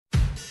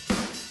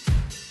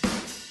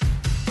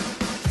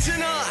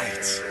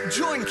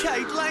Join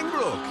Kate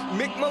Langbrook,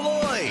 Mick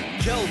Malloy,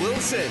 Kel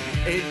Wilson,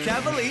 Ed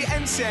Cavalier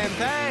and Sam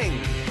Pang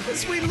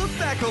as we look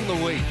back on the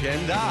week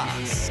and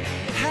ask,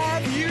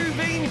 have you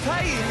been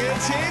paying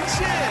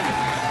attention?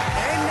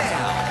 And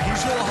now,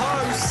 here's your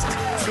host,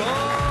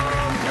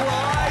 Tom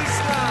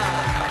Gleisner.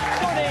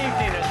 Good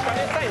evening,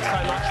 Australia. Thanks so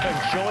much for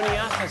joining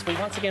us as we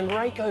once again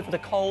rake over the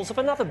coals of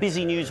another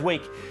busy news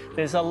week.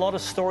 There's a lot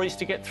of stories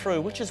to get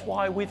through, which is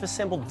why we've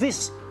assembled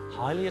this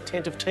highly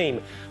attentive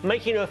team,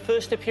 making her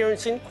first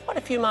appearance in quite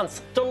a few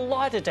months.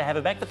 Delighted to have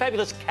her back, the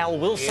fabulous Cal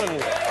Wilson.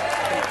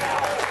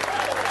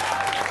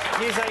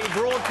 He's a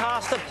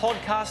broadcaster,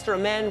 podcaster, a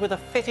man with a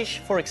fetish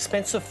for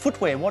expensive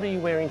footwear. What are you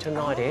wearing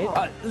tonight,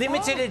 Ed?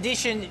 Limited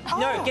edition.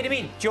 No, get them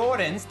in.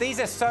 Jordans. These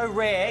are so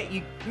rare.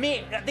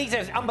 These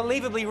are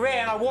unbelievably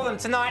rare, and I wore them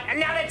tonight,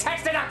 and now they're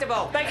tax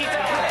deductible. Thank you,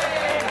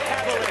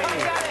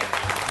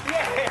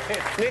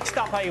 Next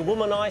up, a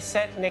woman I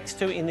sat next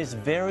to in this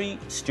very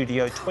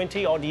studio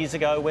 20-odd years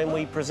ago when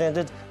we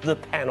presented The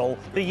Panel.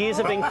 The years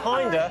have been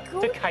kinder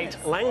to Kate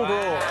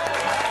Langbrook.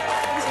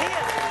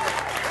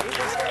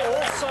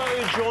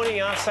 Also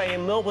joining us, a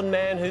Melbourne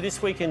man who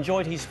this week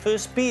enjoyed his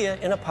first beer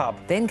in a pub.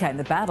 Then came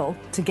the battle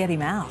to get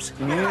him out.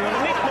 Mick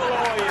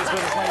Malloy is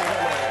with us, ladies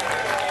and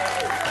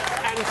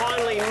gentlemen. And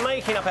finally,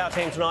 making up our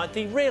team tonight,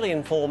 the rarely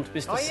informed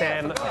Mr.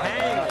 Sam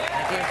Pang.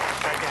 Thank you.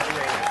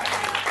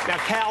 Now,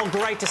 Cal,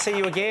 great to see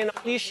you again.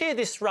 You shared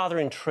this rather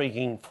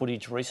intriguing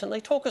footage recently.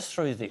 Talk us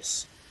through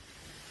this.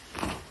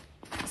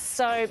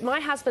 So my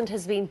husband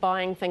has been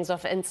buying things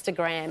off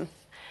Instagram.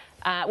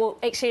 Well,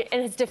 actually,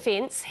 in his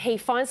defence, he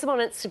finds them on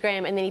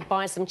Instagram and then he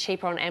buys them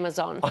cheaper on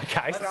Amazon.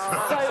 OK. So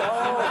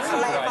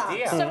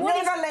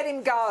Never let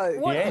him go.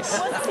 What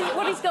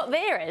he's got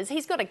there is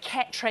he's got a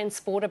cat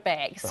transporter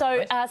bag.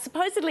 So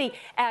supposedly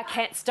our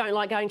cats don't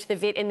like going to the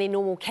vet in their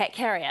normal cat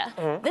carrier.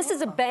 This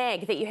is a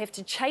bag that you have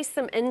to chase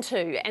them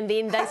into and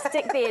then they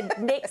stick their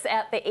necks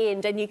out the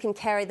end and you can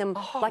carry them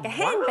like a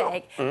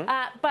handbag.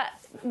 But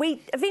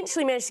we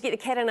eventually managed to get the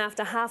cat in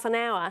after half an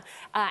hour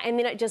and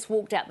then it just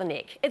walked out the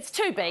neck. It's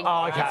too big.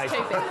 Oh, OK. It's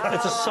too big.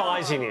 It's a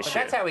sizing issue.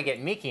 That's how we get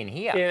Mick in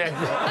here. Yeah.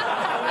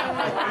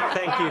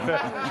 Thank you for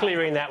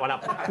clearing that one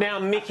up. Now,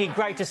 Mickey,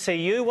 great to see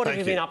you. What have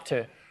you been up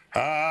to?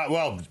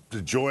 Well,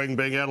 enjoying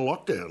being out of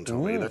lockdown, to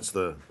me. That's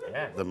the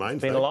main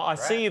thing. Been a lot. I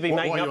see you've been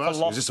making up for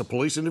lost... Is this a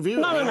police interview?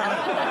 No.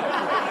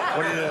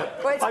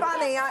 Well, it's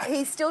funny,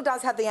 he still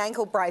does have the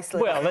ankle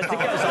bracelet. Well, it goes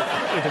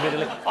up with a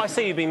bit of... I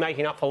see you've been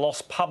making up for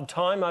lost pub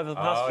time over the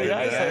past few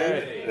days.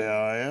 Yeah,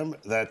 I am.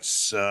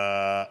 That's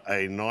a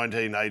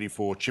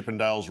 1984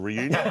 Chippendales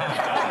reunion.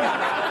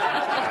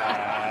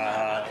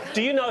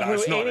 Do you know who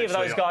any of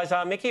those guys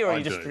are, Mickey, or are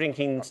you just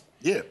drinking...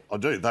 Yeah, I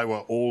do. They were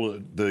all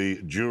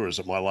the jurors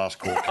at my last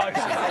court case.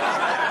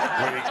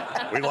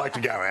 We like to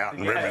go out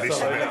and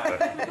reminisce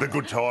about the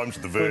good times,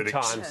 the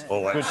verdicts,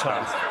 all that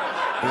stuff.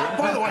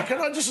 By the way,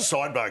 can I just a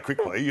sidebar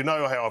quickly? You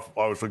know how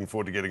I was looking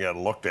forward to getting out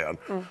of lockdown.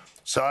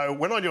 So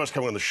when I knew I was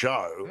coming on the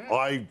show,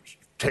 I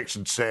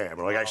texted Sam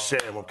and I go,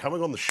 Sam, I'm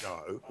coming on the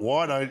show.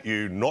 Why don't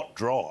you not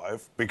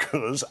drive?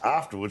 Because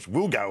afterwards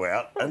we'll go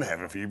out and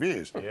have a few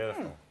beers.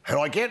 Beautiful. And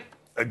I get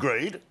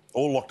agreed,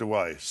 all locked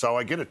away. So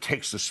I get a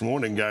text this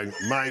morning going,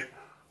 mate,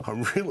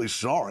 I'm really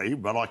sorry,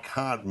 but I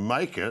can't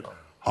make it.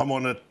 I'm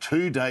on a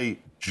 2-day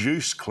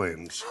juice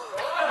cleanse.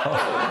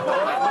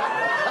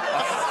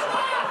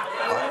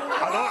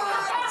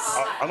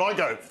 And I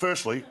go,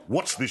 firstly,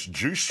 what's this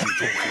juice you're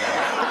talking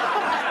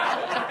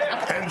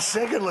about? And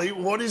secondly,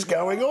 what is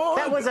going on?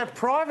 That was a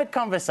private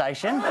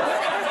conversation.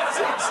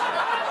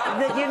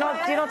 That you're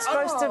not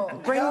supposed to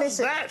bring this...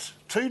 That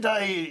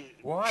 2-day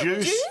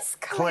juice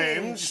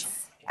cleanse.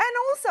 And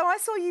also, I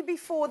saw you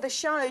before the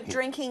show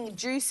drinking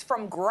juice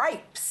from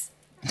grapes.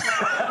 Is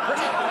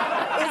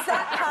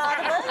that part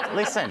of it?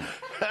 Listen,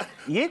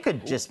 you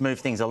could just move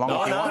things along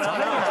if you want.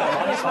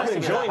 I'm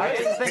enjoying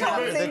it.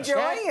 Tom's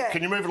enjoying it.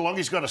 Can you move it along?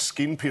 He's got a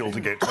skin peel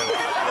to get to.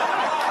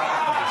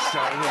 It's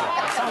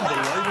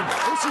unbelievable.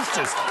 This is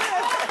just...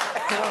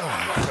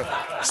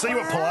 See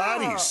what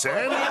Pilates,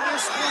 Sam?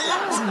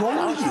 What's wrong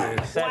with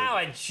you? Wow,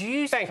 a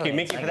juice. Thank you,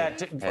 Mickey, for that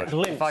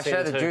glimpse. If I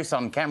show the juice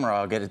on camera,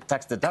 I'll get a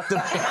tax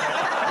deductible.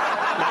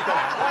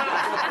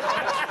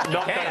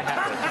 Not going to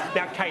happen.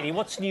 Now, Katie,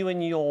 what's new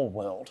in your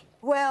world?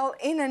 Well,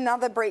 in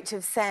another breach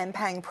of Sam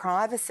Pang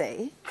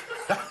privacy,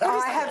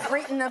 I have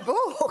written a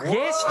book.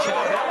 Yes,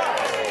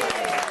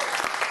 Joe.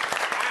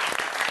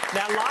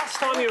 Now, last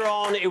time you were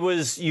on,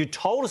 you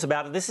told us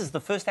about it. This is the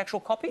first actual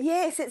copy?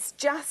 Yes, it's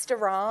just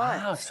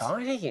arrived. Wow,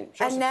 exciting.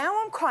 And now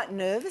I'm quite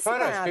nervous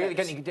about it.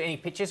 Get any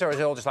pictures, or is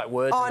it all just like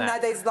words? Oh, no,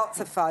 there's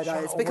lots of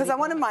photos because I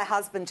wanted my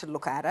husband to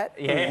look at it.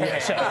 Yeah.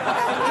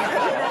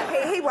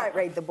 He won't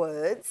read the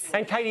words.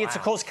 And, Katie, it,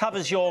 of course,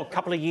 covers your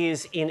couple of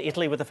years in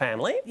Italy with the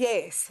family.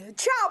 Yes.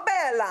 Ciao,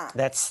 Bella.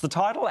 That's the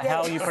title,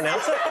 how you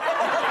pronounce it.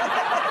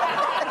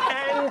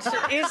 And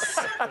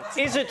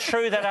is it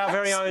true that our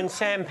very own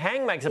Sam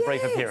Pang makes a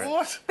brief appearance?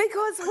 What?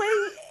 Because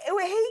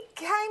he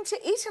came to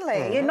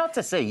Italy. Yeah, not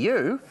to see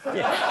you.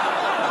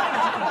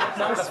 Yeah.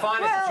 Some of the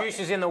finest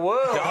juices in the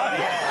world.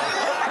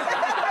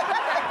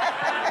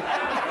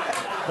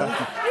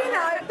 You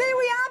know, there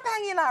we are,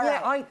 Pangula.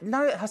 Yeah, I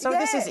know. So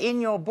this is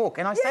in your book,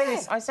 and I say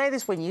this. I say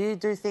this when you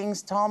do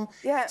things, Tom.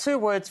 Yeah. 2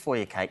 words for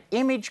you, Kate.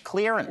 Image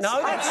clearance.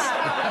 No, that's...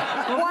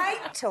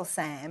 Wait till,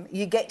 Sam,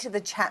 you get to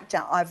the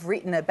chapter I've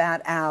written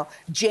about our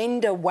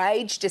gender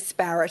wage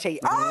disparity.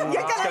 Oh,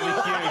 you're going to be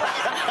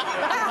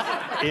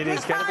huge. It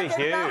is going to be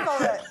huge.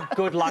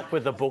 Good luck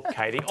with the book,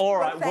 Katie. All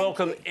right,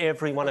 welcome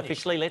everyone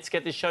officially. Let's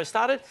get this show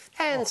started.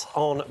 Hands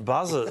on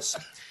buzzers.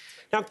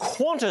 Now,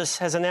 Qantas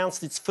has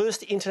announced its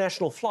first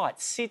international flight,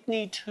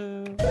 Sydney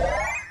to...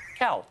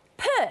 Cal.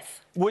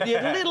 Perth. Would you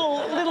a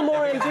little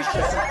more ambitious?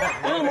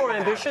 A little more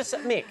ambitious,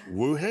 Mick?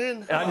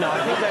 Wuhan? No,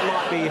 I think they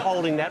might be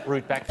holding that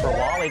route back for a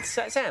while. It's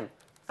Sam.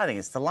 I think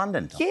it's to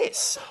London, Tom.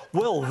 Yes.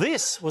 Well,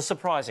 this was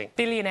surprising.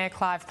 Billionaire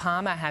Clive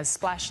Palmer has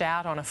splashed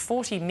out on a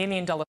 $40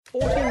 million...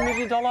 $40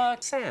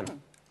 million, Sam.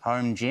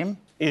 Home gym.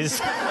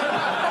 Is...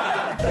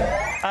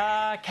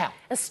 Cal.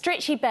 A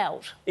stretchy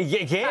belt.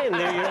 Again,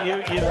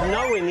 you're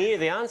nowhere near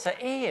the answer.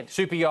 Ed.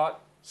 Super yacht.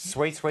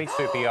 Sweet, sweet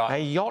super yacht. A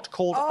yacht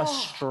called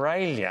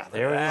Australia.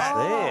 There it is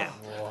there.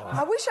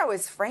 I wish I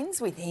was friends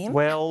with him.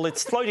 Well,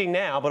 it's floating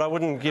now, but I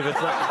wouldn't give it...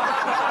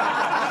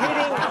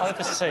 Heading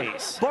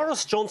overseas.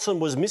 Boris Johnson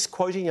was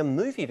misquoting a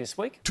movie this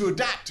week. To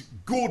adapt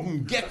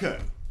Gordon Gekko,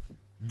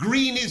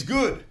 green is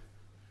good.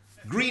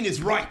 Green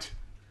is right.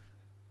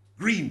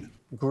 Green.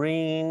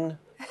 Green.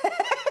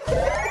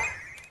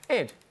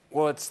 Ed.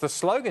 Well, it's the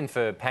slogan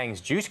for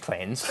Pang's Juice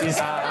Cleanse.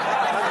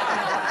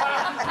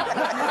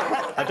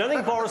 I don't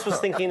think Boris was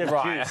thinking of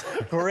juice.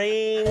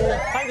 Green.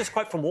 Famous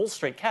quote from Wall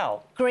Street.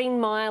 Cal. Green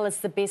Mile is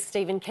the best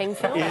Stephen King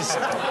film.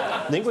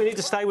 I think we need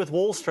to stay with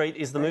Wall Street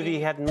is the movie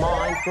he had in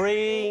mind.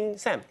 Green.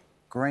 Sam.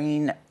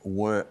 Green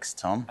works,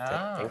 Tom.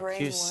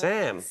 Thank you,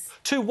 Sam.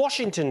 To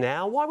Washington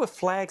now. Why were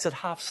flags at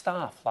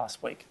half-staff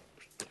last week?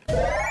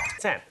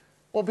 Sam.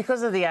 Well,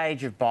 because of the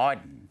age of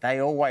Biden, they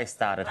always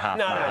start at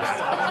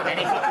half-mast.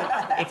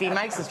 And if he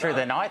makes it through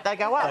the night, they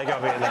go up. They go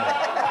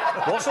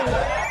up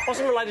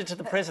wasn't related to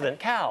the president.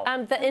 Cal.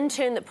 The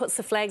intern that puts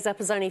the flags up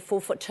is only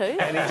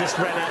 4'2". And he just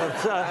ran out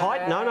of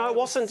height. No, it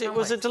wasn't. It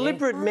was a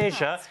deliberate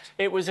measure.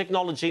 It was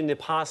acknowledging the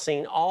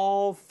passing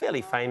of a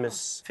fairly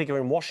famous figure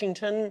in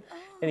Washington.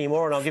 Any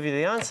more, and I'll give you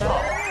the answer.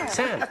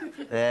 Sam.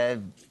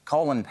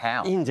 Colin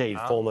Powell. Indeed,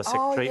 former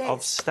Secretary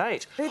of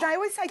State. Who they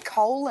always say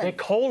Colin. Yeah,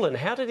 Colin.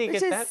 How did he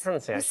get that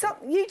pronunciation?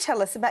 You tell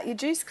us about your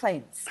juice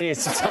cleanse.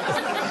 Yes.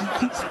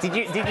 Did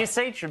you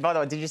see? By the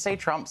way, did you see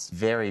Trump's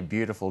very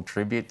beautiful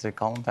tribute to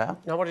Colin Powell?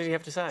 No. What did he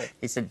have to say?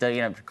 He said,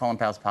 Colin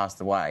Powell's passed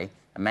away.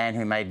 A man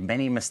who made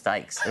many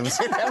mistakes. It was,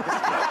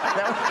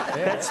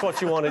 That's what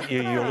you wanted,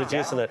 your eulogy,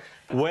 isn't it?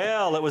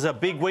 Well, it was a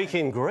big week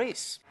in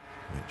Greece.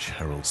 Which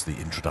heralds the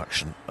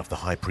introduction of the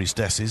high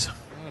priestesses.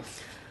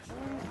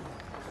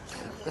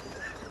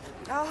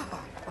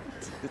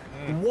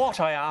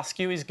 What, I ask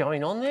you, is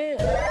going on there?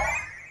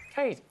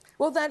 Kate.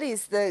 Well, that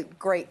is the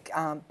Greek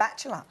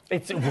Bachelor.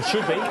 It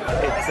should be.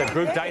 It's a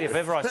group date if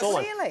ever I saw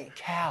one. Really?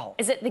 Cal.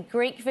 Is it the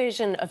Greek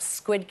version of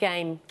Squid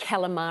Game,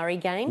 Calamari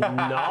Game?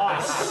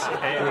 Nice.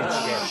 And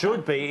it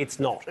should be. It's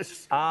not.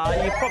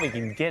 You probably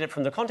can get it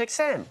from the context.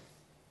 Sam.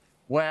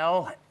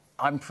 Well,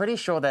 I'm pretty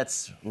sure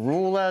that's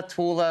ruler,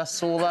 tula,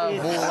 sula,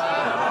 ruler,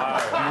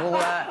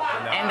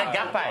 and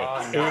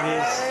agape. It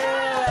is.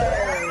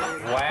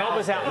 Wow. Help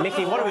us out,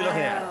 Mickey. What are we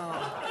looking at?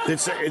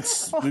 It's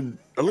the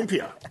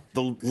Olympia,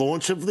 the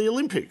launch of the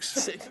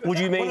Olympics. Would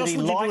you mean the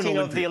lighting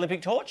of the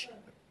Olympic torch?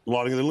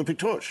 Lighting of the Olympic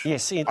torch.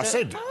 Yes, I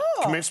said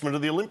commencement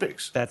of the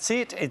Olympics. That's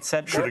it. It's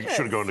at... Should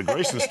have gone to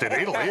Greece instead of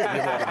Italy. You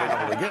might have been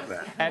able to get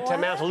that. At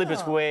Mount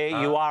Olympus, where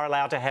you are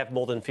allowed to have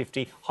more than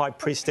 50 high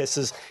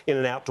priestesses in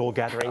an outdoor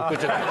gathering.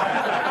 Good to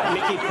know.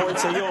 Mickey,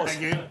 points are yours.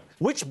 Thank you.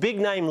 Which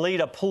big-name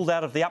leader pulled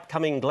out of the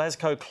upcoming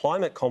Glasgow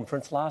Climate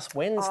Conference last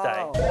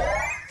Wednesday?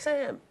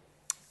 Sam.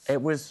 It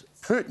was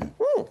Putin.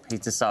 He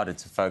decided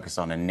to focus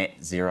on a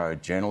net zero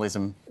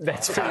journalism.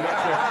 That's pretty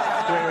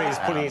much where he's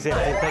putting his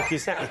effort in. Thank you,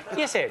 Sam.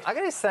 Yes, Ed. I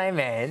gotta say,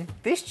 man,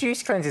 this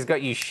juice cleanse has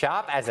got you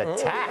sharp as a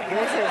tack.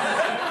 This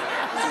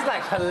is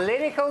like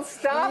political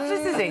stuff.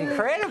 This is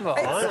incredible.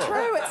 It's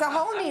true. It's a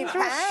whole new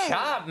Pang.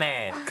 Sharp,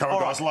 man. Come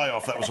on, guys, lay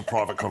off. That was a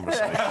private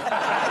conversation.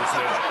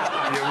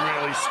 You're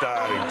really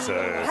starting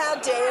to... How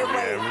dare we?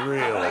 Yeah,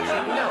 really.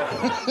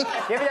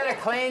 You ever done a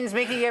cleanse,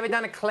 Mickey? You ever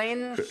done a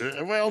cleanse?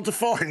 Well,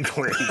 define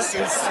cleanse.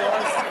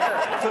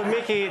 For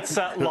Mickey, it's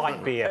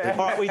light beer.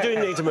 All right, we do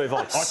need to move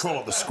on. I call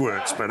it the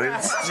squirts, but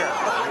it's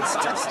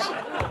just...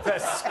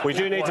 We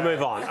do need to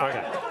move on.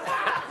 OK.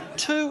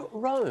 To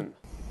Rome.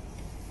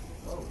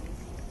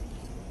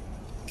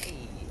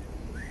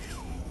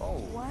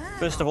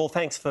 First of all,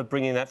 thanks for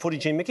bringing that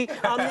footage in, Mickey.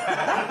 What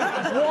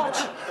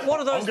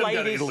are those I'm going to go to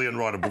ladies... Italy and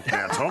write a book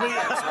now, Tommy.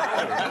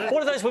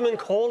 What are those women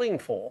calling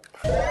for?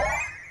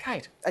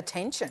 Kate.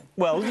 Attention.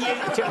 Well,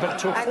 yeah, but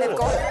to a cause. And they've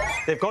got it.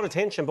 They've got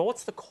attention, but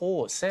what's the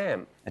cause,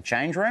 Sam? A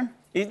change room?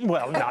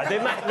 Well, no,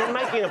 they're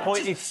making a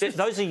point.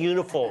 Those are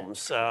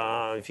uniforms.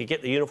 If you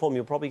get the uniform,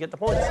 you'll probably get the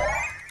points.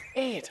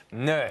 Ed.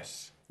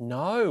 Nurse.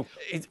 No.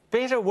 It's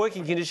better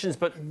working conditions,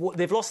 but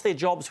they've lost their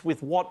jobs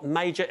with what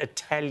major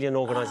Italian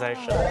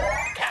organisation?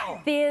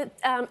 They're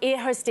air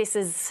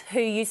hostesses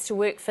who used to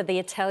work for the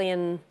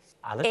Italian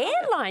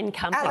airline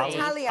company.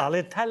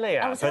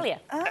 Alitalia. Alitalia.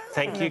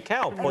 Thank you,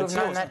 Cal. Points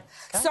yours.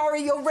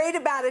 Sorry, you'll read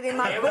about it in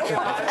my book.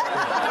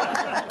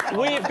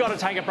 We've got to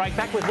take a break.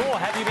 Back with more.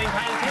 Have you been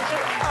paying attention?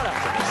 Right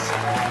after this.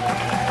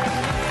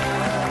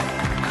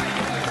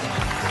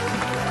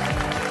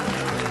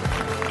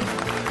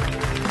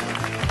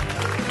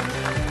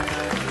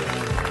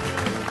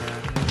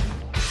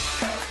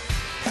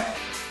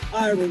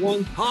 Hi,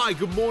 everyone. Hi,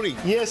 good morning.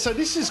 Yeah, so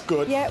this is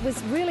good. Yeah, it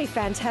was really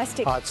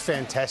fantastic. Oh, it's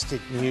fantastic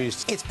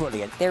news. It's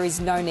brilliant. There is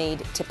no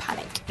need to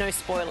panic. No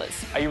spoilers.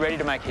 Are you ready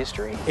to make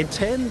history? In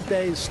 10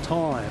 days'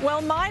 time.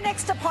 Well, my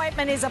next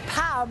appointment is a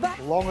pub.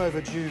 Long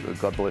overdue.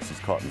 God bless his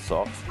cotton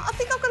socks. I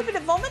think I've got a bit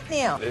of vomit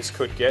now. This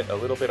could get a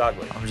little bit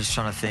ugly. I'm just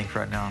trying to think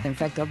right now. In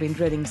fact, I've been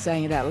dreading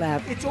saying it out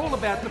loud. It's all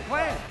about the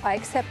plan. I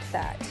accept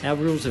that. Our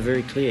rules are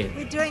very clear.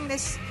 We're doing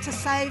this to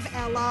save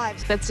our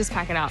lives. Let's just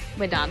pack it up.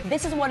 We're done.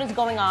 This is what is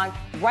going on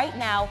right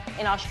now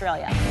in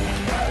Australia. We're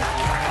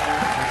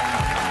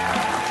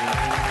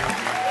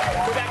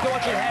back to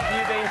watching Have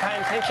You Been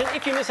Paying Attention?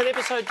 If you miss an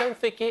episode, don't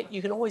forget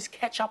you can always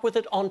catch up with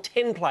it on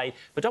 10 Play.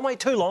 But don't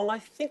wait too long. I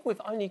think we've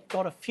only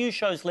got a few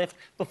shows left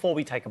before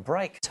we take a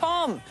break.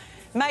 Tom,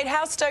 mate,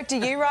 how stoked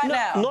are you right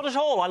now? Not at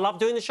all. I love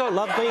doing the show.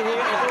 Love being here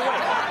every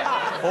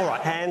week. All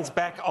right, hands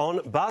back on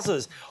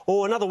buzzers.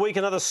 Oh, another week,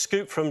 another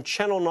scoop from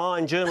Channel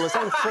 9 journalist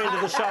and friend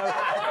of the show,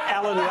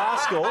 Alan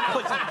Rascal.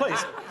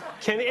 Please.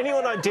 Can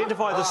anyone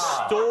identify the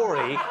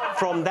story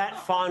from that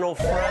final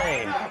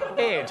frame?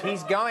 Ed?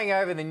 He's going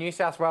over the New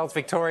South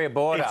Wales-Victoria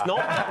border. It's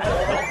not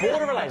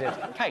border-related.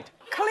 Kate?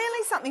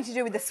 Clearly something to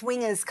do with the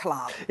Swingers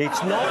Club.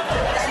 It's not.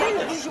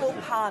 That's a visual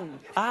pun.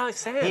 Ah,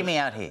 Sam. Hear me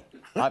out here.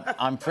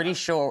 I'm pretty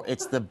sure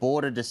it's the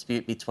border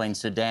dispute between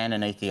Sudan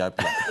and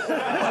Ethiopia.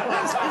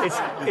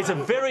 It's a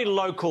very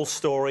local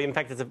story. In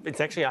fact,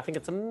 it's actually, I think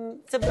it's a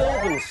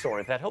Melbourne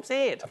story, if that helps.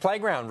 Ed. A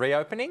playground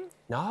reopening?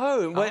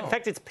 No. Well, in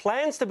fact, it's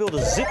plans to build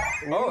a zip...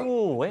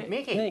 Oh, where?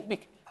 Mickey.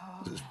 Mick.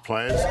 There's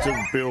plans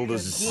to build a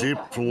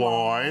zip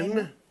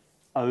line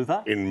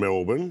Over. in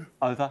Melbourne.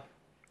 Over.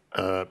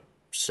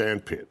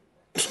 Sandpit.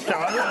 The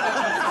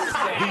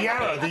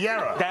Yarra.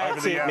 That's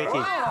over the it, Yarra. Mickey.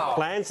 Wow.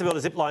 Plans to build a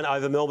zip line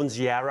over Melbourne's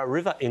Yarra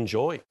River.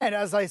 Enjoy. And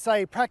as they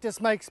say,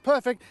 practice makes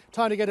perfect.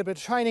 Time to get a bit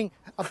of training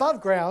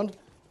above ground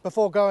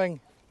before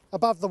going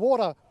above the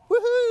water.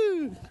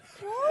 Woohoo!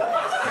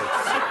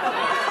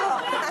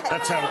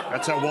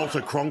 That's how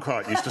Walter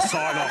Cronkite used to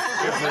sign off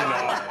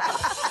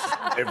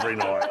every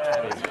night.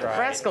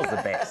 Rascal's the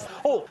best.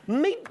 Oh,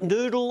 meet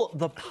Noodle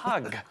the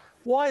pug.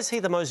 Why is he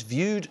the most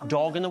viewed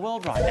dog in the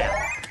world right now?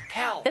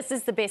 Cal. This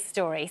is the best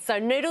story. So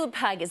Noodle the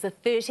pug is a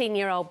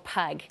 13-year-old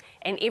pug,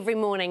 and every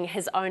morning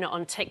his owner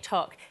on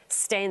TikTok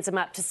stands him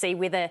up to see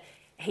whether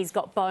he's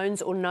got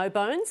bones or no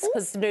bones,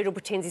 because Noodle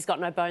pretends he's got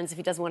no bones if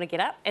he doesn't want to get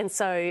up. And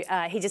so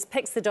he just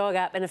picks the dog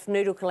up, and if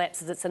Noodle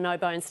collapses, it's a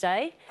no-bones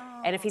day.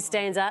 And if he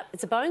stands up,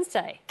 it's a bones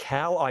day.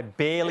 Cal, I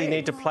barely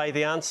need to play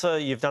the answer.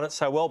 You've done it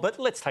so well, but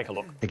let's take a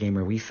look. The game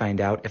where we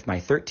find out if my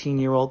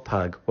 13-year-old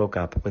pug woke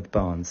up with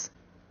bones.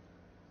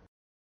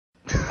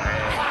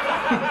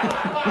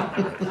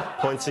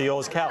 Points are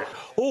yours, Cal.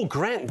 Oh,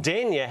 Grant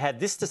Denyer had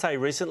this to say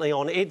recently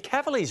on Ed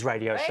Cavalier's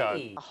radio show.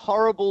 A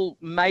horrible,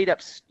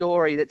 made-up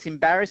story that's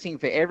embarrassing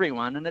for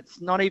everyone, and it's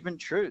not even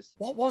truth.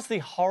 What was the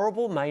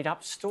horrible,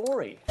 made-up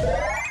story?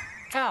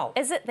 Cal?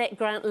 Is it that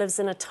Grant lives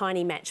in a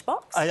tiny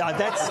matchbox?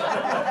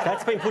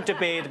 That's been put to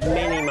bed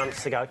many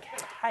months ago.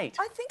 Kate?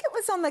 I think it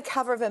was on the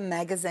cover of a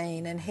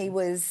magazine and he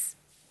was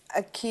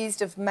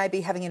accused of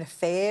maybe having an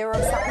affair or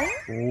something.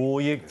 Oh,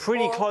 you're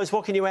pretty close.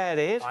 What can you add,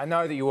 Ed? I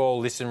know that you all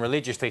listen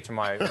religiously to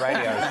my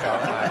radio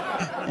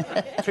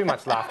show. Too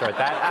much laughter at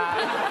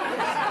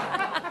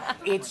that.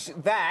 It's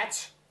that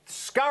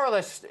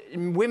scurrilous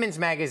women's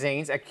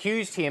magazines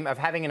accused him of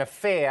having an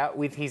affair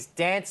with his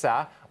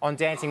dancer on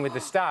Dancing with the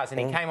Stars, and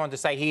he came on to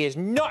say he is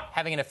not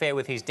having an affair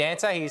with his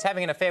dancer, he is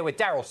having an affair with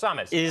Daryl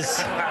Summers. It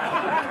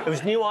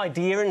was a new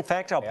idea, in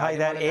fact, I'll pay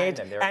that,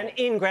 Ed. And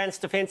in Grant's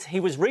defence, he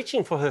was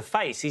reaching for her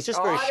face. He's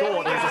just very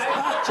short. He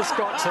just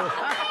got to...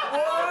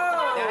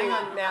 Now, hang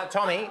on. Now,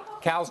 Tommy,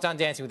 Cal's done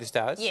Dancing with the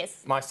Stars.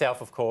 Yes.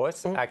 Myself, of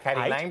course. Katie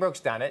Langbrook's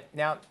done it.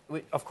 Now,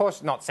 of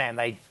course, not Sam.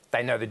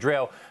 They know the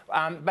drill.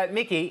 But,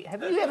 Mickey,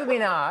 have you ever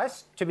been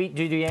asked to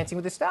do Dancing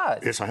with the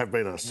Stars? Yes, I have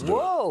been asked to do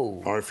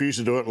Whoa. it. I refuse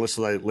to do it unless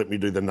they let me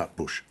do the nut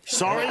bush.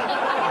 Sorry?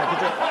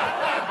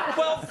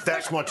 Well,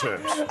 that's my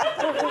terms.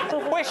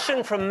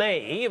 Question from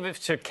me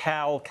to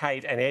Cal,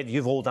 Kate and Ed.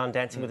 You've all done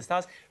Dancing with the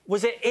Stars.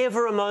 Was there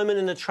ever a moment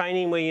in the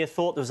training where you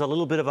thought there was a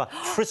little bit of a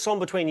frisson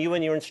between you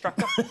and your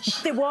instructor?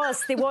 There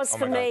was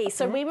for me.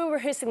 So we were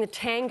rehearsing the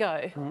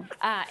tango,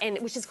 and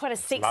which is quite a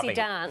sexy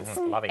dance.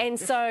 And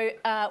so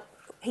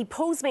he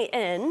pulls me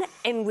in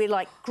and we're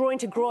like groin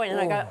to groin and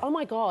I go, oh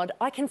my God,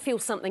 I can feel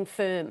something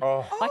firm.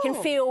 I can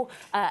feel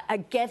a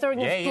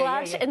gathering of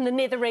blood in the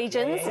nether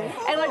regions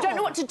and I don't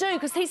know what to do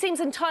because he seems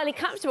entirely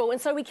comfortable and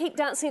so we keep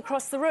dancing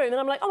across the room and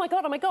I'm like, oh my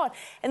God.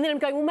 And then I'm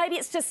going, well, maybe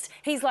it's just,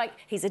 he's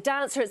a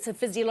dancer, it's a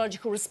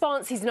physiological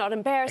response, he's not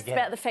embarrassed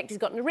about the fact he's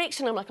got an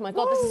erection. I'm like, oh my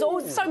God, this is all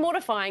so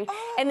mortifying.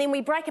 And then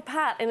we break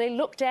apart and I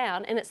look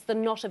down and it's the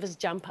knot of his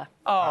jumper.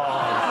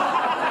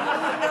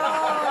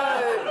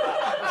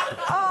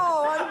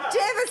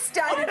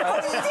 Devastated.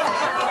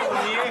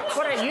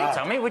 What about you,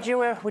 Tommy? Would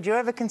you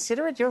ever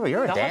consider it?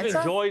 You're a dancer.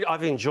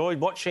 I've enjoyed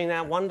watching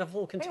our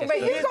wonderful contestants. But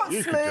you've got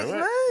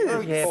smooth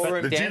moves. Yeah,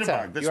 but the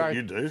jitterbug, that's what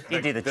you do.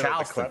 You do the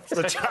Charleston.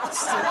 The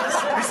Charleston.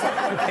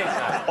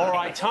 All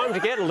right, time to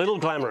get a little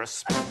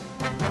glamorous.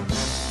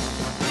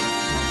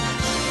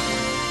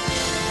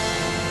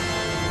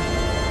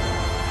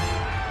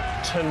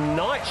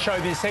 Tonight's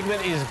showbiz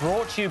segment is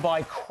brought to you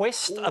by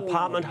Quest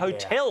Apartment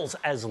Hotels,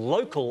 as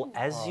local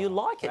as you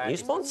like it. New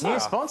sponsor. New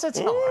sponsor,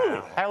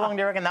 Tom. How long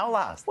do you reckon they'll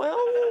last? Well,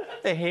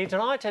 they're here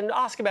tonight and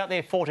ask about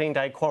their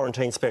 14-day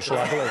quarantine special,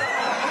 I believe.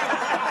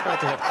 Great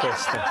to have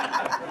Quest there.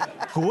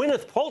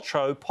 Gwyneth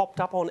Paltrow popped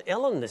up on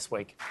Ellen this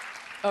week.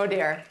 Oh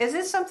dear. Is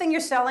this something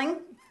you're selling?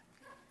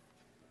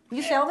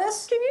 You sell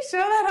this? Can you show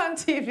that on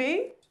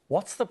TV?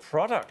 What's the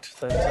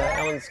product that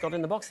Ellen's got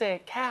in the box there?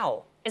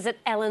 Cow. Is it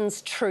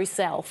Ellen's true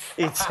self?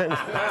 It's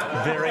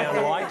very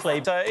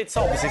unlikely. So it's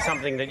obviously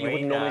something that you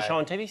wouldn't normally show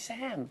on TV.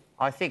 Sam?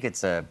 I think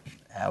it's a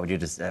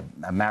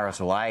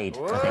marital aid. I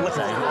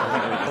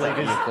believe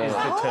is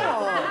the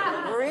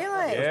term.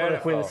 Really?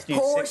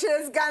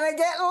 Portia's gonna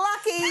get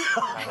lucky.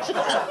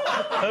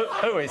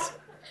 Who is?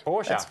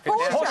 Portia.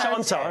 Portia.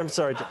 I'm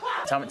sorry.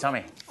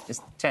 Tommy,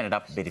 just turn it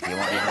up a bit if you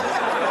want.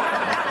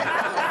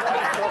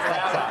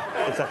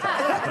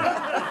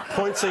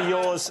 Points are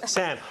yours,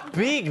 Sam.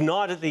 Big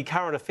night at the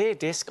Current Affair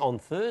desk on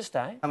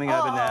Thursday. Coming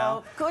over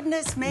now.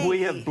 Goodness me.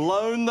 We have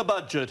blown the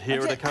budget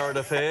here at a Current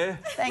Affair.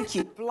 Thank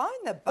you. Blown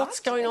the budget? What's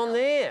going on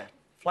there?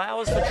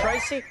 Flowers for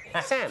Tracy?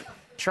 Sam?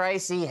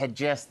 Tracy had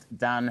just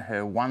done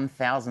her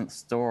 1,000th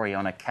story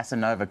on a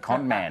Casanova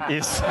con man.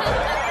 Yes.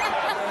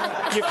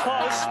 You're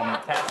close.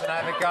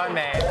 Casanova con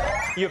man.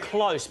 You're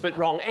close, but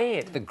wrong.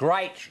 Ed. The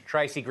great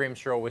Tracy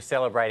Grimstraw was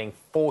celebrating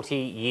 40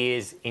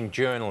 years in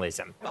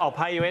journalism. I'll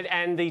pay you, Ed,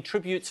 and the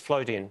tributes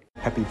flowed in.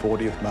 Happy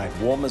 40th, mate.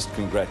 Warmest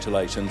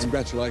congratulations.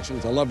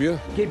 Congratulations, I love you.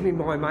 Give me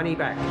my money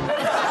back.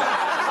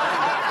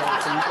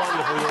 Some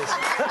wonderful years.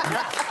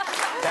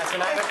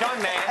 Casanova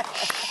con man.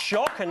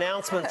 Shock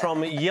announcement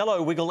from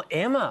Yellow Wiggle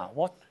Emma.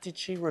 What did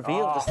she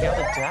reveal just the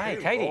other day?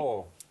 Katie?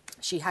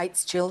 She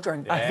hates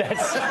children. She's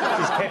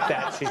kept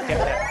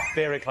that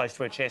very close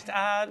to her chest.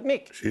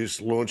 Mick?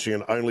 She's launching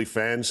an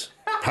OnlyFans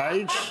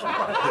page.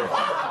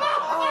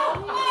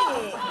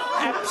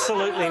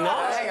 Absolutely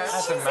not.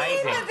 That's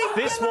amazing.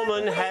 This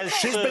woman has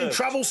She's been in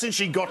trouble since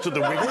she got to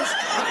the Wiggles.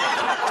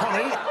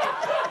 Tommy,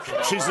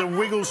 she's the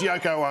Wiggles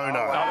Yoko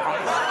Ono.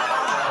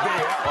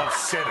 I've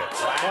said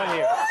it. Right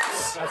here.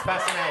 That's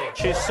fascinating.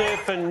 She's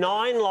served for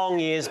 9 long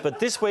years, but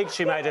this week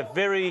she made a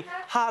very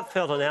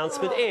heartfelt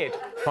announcement. Ed?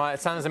 My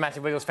son's a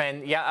massive Wiggles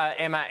fan. Yeah,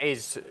 Emma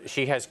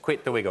she has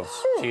quit the Wiggles.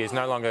 She is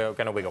no longer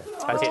going to wiggle.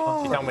 That's it.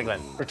 She's done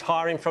wiggling.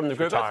 Retiring from the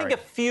group. I think a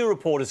few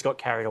reporters got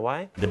carried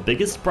away. The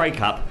biggest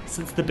breakup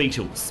since the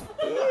Beatles.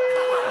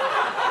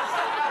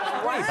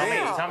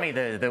 Tommy,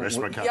 the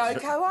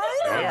Yoko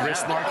Ono.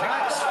 Rest my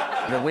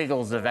case. The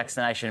Wiggles, the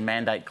vaccination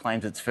mandate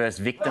claims its first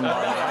victim.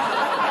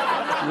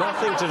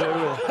 Nothing to do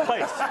with it.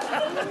 Please.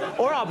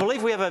 All right, I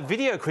believe we have a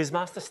video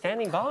quizmaster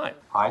standing by.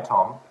 Hi,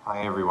 Tom.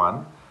 Hi,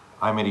 everyone.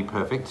 I'm Eddie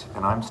Perfect,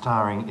 and I'm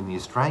starring in the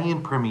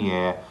Australian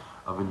premiere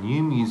of a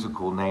new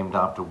musical named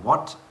after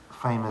what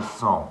famous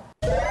song?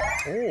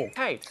 Oh,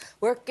 Kate.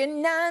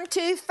 Working 9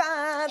 to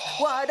 5,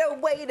 what a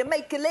way to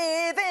make a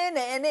living,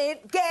 and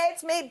it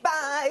gets me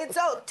by. It's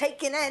all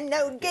taking and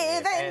no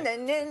giving.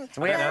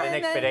 We don't know the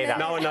next bit either.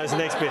 No one knows the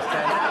next bit.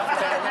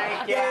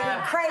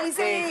 You're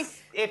crazy.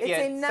 If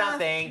you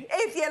something.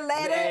 If you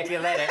let it. If you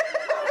let it.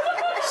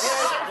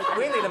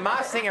 Weirdly, the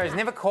Masked Singer is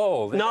never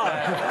called. No.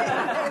 It's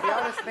the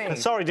oddest thing.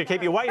 Sorry to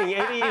keep you waiting,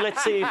 Eddie.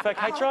 Let's see if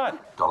Kate's right.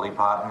 Dolly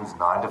Parton's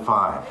 9 to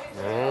 5.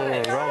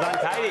 Well done,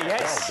 Katie.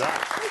 Yes. Well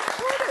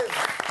done.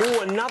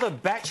 Oh, another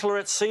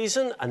Bachelorette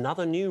season,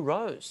 another new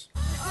rose.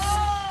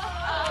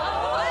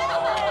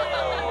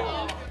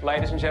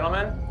 Ladies and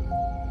gentlemen,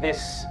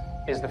 this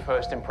is the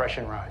first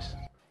impression rose.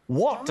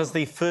 What does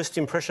the first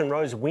impression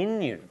rose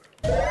win you?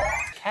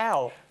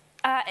 Cow.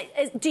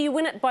 Do you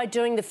win it by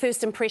doing the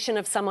first impression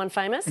of someone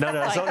famous? No,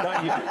 it's not. No,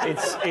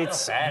 it's. Who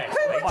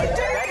would you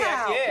do,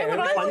 Cal?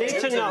 I need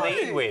to know.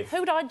 Who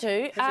would I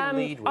do?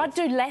 I'd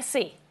do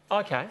Lassie.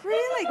 Okay.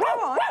 Really? Go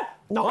on.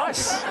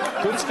 Nice.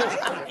 Good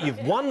stuff. You've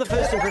won the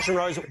first impression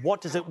rose.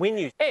 What does it win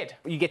you? Ed,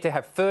 you get to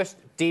have first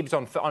dibs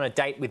on a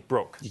date with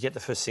Brooke. You get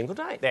the first single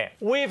date. There.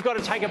 We've got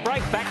to take a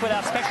break. Back with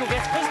our special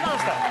guest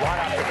quizmaster right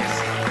after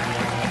this.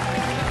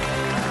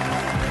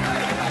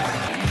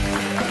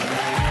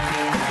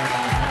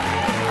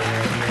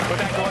 We're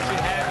back to watching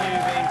Have You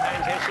Been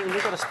Paying Attention?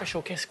 We've got a special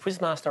special guest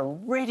quizmaster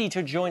ready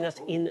to join us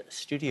in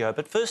studio.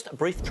 But first, a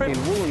brief trip.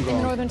 In the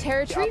Northern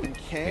Territory,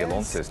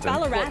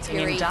 Ballarat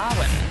and in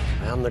Darwin.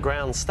 Around the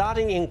ground,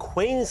 starting in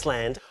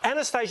Queensland,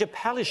 Anastasia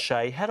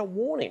Palaszczuk had a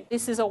warning.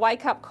 This is a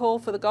wake-up call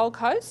for the Gold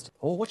Coast.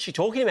 Oh, what's she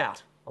talking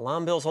about?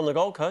 Alarm bells on the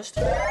Gold Coast.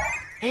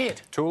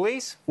 Ed.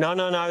 Toolies? No,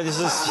 this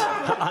is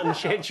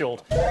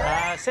unscheduled.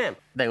 Sam.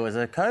 There was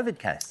a COVID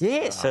case.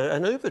 Yes,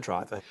 an Uber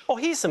driver. Oh,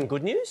 here's some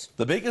good news.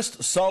 The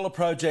biggest solar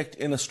project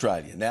in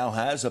Australia now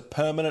has a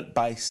permanent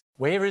base.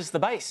 Where is the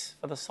base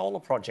for the solar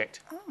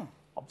project? Oh.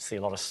 Obviously,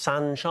 a lot of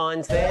sun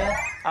shines there.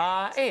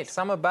 Ed.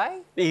 Summer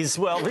Bay?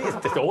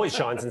 It always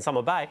shines in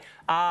Summer Bay.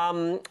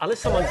 Unless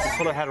someone's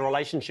sort of had a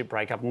relationship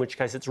breakup, in which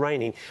case it's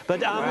raining. But,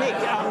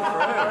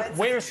 Nick,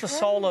 where is the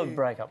solar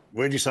breakup?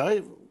 Where'd you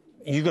say?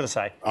 You got to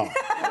say. Oh.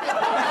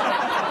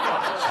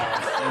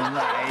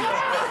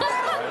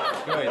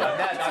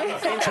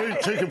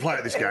 Two can play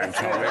at this game,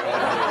 Tommy.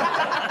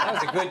 That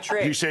was a good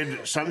trick. You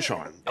said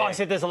sunshine. Oh, I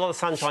said there's a lot of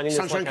sunshine in this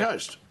Sunshine location.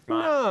 Coast.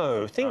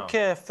 No, think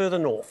further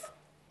north.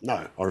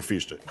 No, I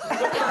refuse to.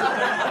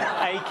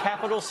 A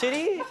capital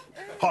city?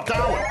 Oh,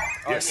 Darwin.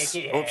 Yes.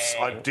 Nicky, Oops,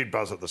 I did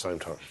buzz at the same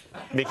time.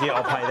 Mickey,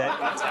 I'll pay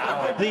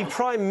that. The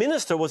Prime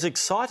Minister was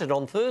excited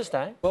on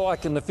Thursday. Well, I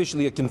can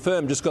officially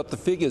confirm, just got the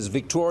figures.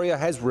 Victoria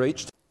has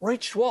reached...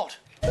 Reached what?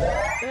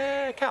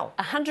 Cal.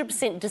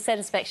 100%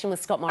 dissatisfaction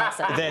with Scott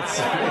Morrison.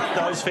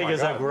 Those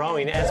figures are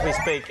growing as we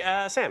speak.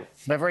 Sam.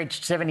 They've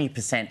reached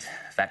 70%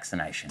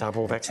 vaccination.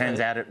 Double vaccination. Turns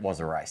out it was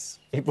a race.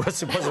 It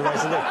was a race,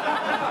 isn't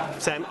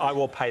it? Sam, I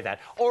will pay that.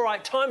 All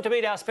right, time to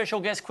meet our special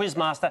guest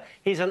quizmaster.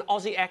 He's an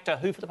Aussie actor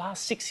who, for the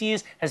past 6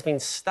 years, has been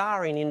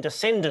starring in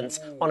Descendants,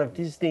 one of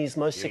Disney's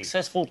most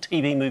successful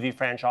TV movie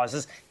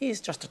franchises. Here's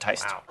just a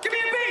taste. Wow. Give me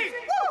a beat!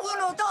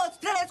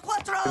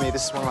 For me,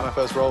 this is one of my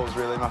first roles,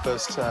 really, my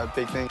first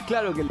big thing.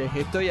 Claro que les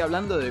estoy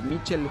hablando de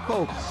Mitchell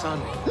Hope, son.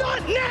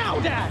 Not now,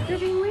 Dad! You're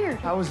being weird.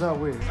 How was that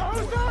weird? I was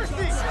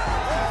thirsty!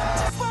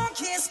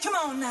 Come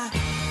on now.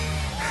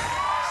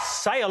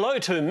 Say hello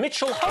to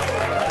Mitchell Hope.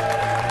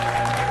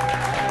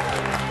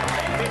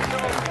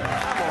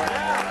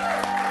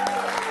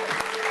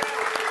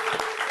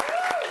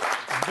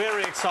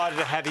 Very excited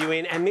to have you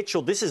in. And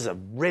Mitchell, this is a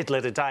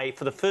red-letter day.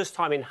 For the first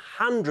time in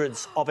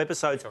hundreds of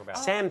episodes,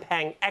 Sam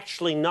Pang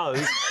actually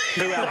knows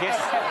who our guest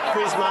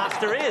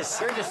quizmaster is.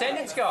 You're a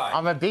Descendants guy.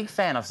 I'm a big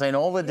fan. I've seen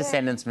all the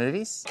Descendants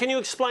movies. Can you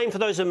explain, for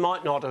those who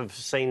might not have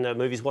seen the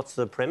movies, what's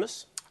the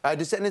premise?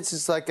 Descendants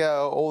is like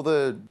all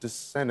the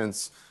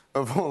descendants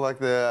of all like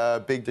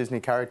the big Disney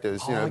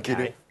characters. You know,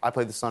 okay. I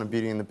played the son of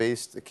Beauty and the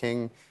Beast, the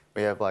King.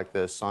 We have like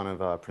the son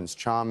of Prince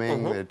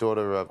Charming, the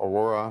daughter of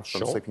Aurora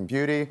from Sleeping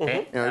Beauty.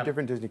 You know,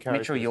 different Disney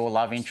characters. Mitchell, your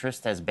love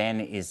interest as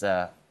Ben is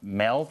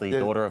Mel, the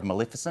daughter of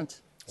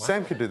Maleficent. Wow.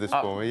 Sam could do this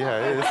for me,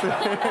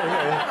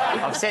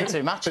 yeah. I've said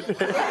too much. I'm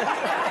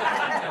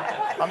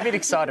a bit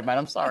excited, mate.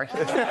 I'm sorry.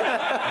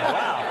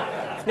 Wow.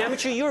 Now,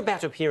 Mitchell, you're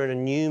about to appear in a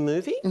new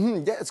movie.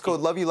 Yeah, it's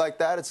called Love You Like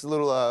That. It's a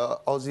little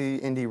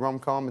Aussie indie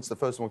rom-com. It's the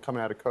first one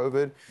coming out of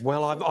COVID.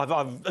 Well,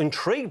 I'm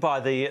intrigued by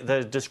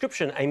the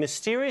description. A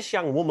mysterious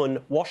young woman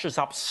washes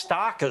up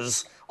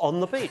starkers on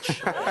the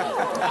beach.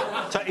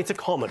 So it's a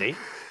comedy.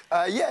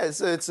 Yeah,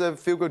 it's a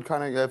feel-good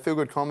kind of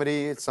feel-good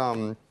comedy. It's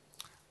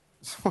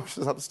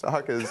washes up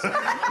starkers.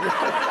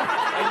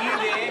 Are you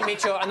there,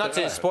 Mitchell? Not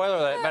to spoiler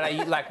alert, but are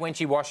you, like, when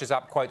she washes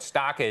up, quote,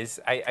 starkers,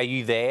 are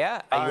you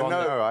there?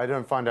 No, I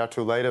don't find out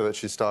till later that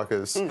she's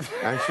starkers. And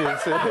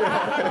she's...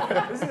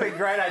 This is a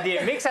great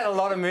idea. Mick's had a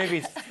lot of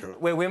movies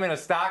where women are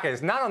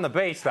starkers. None on the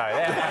beach, though.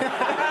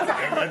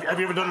 Have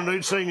you ever done a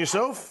nude scene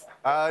yourself?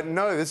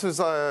 No, this was...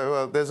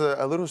 well, there's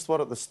a little spot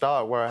at the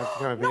start where I have to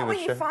kind of be in the when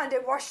you find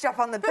her washed up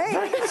on the beach.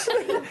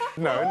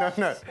 No.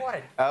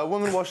 A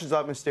woman washes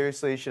up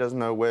mysteriously. She doesn't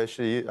know where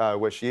she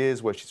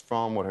is, where she's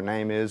from, what her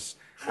name is.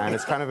 And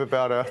it's kind of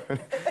about a...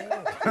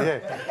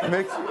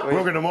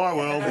 Welcome to my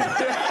world.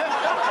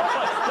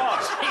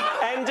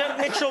 And,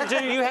 Mitchell,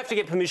 do you have to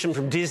get permission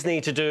from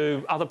Disney to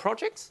do other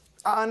projects?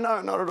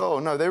 No, not at all.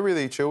 No, they're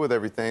really chill with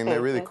everything.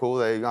 They're really cool.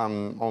 They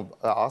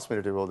asked me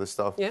to do all this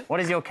stuff. Yeah. What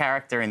is your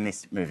character in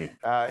this movie?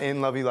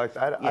 In Love You Like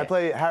That, I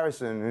play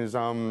Harrison, who's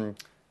a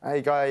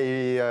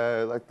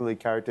guy, like the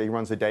lead character. He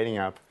runs a dating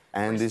app.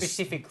 And Very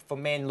specific for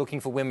men looking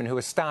for women who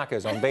are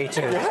starkers on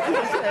beaches.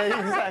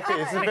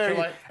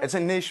 Exactly. It's a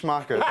niche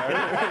market.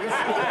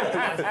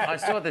 I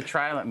saw the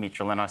trailer,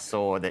 Mitchell, and I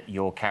saw that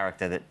your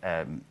character, that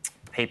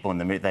people in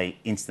the movie, they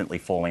instantly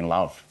fall in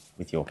love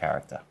with your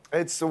character.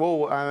 It's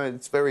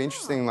very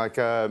interesting. Like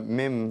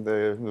Mim,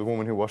 the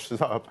woman who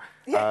washes up,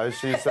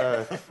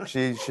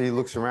 she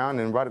looks around,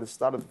 and right at the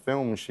start of the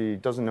film, she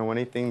doesn't know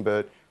anything,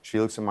 but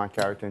she looks at my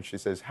character and she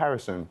says,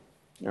 Harrison.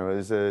 You know,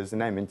 is the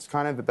name. It's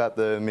kind of about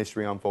the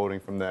mystery unfolding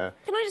from there.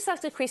 Can I just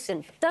ask a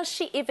question? Does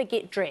she ever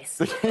get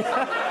dressed? Well,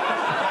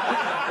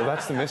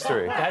 that's the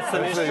mystery. That's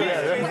the mystery. All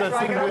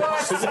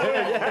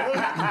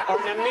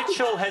right, now,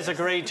 Mitchell has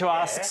agreed to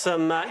ask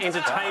some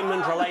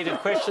entertainment-related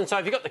questions. So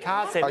have you got the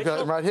cards there, Mitchell? I got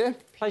them right here.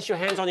 Place your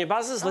hands on your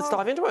buzzers. Let's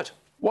dive into it.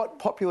 What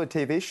popular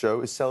TV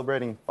show is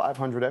celebrating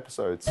 500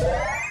 episodes?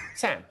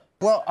 Sam.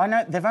 Well, I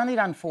know they've only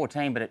done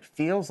 14, but it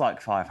feels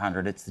like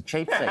 500. It's the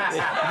cheap seats.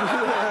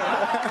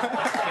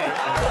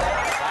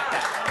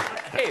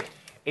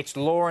 It's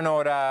Law and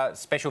Order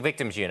Special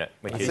Victims Unit,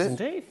 which is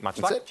indeed much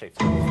like Chief.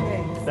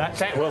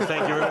 That's it. Well,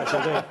 thank you very much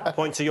indeed.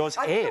 Points are yours.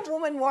 I Ed. think a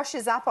woman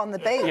washes up on the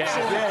beach. Yes,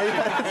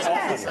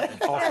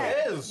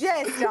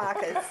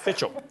 Darkus.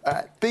 Mitchell.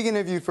 Big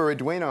interview for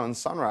Edwina on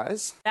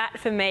Sunrise. That,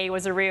 for me,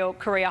 was a real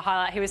career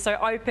highlight. He was so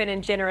open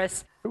and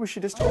generous. Who was she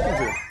just talking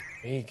to?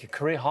 Big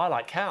career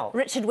highlight, Cal.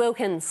 Richard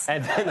Wilkins.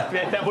 And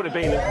that would have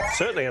been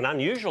certainly an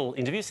unusual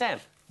interview, Sam.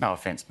 No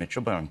offence,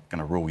 Mitchell, but I'm going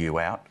to rule you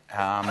out.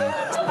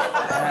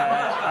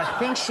 I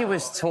think she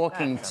was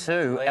talking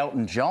to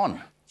Elton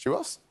John. She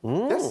was?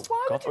 Yes.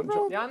 Why would you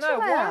rule Yeah, Mitchell no,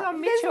 why out? not There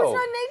Mitchell? was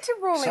no need to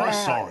rule him out.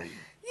 sorry.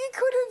 You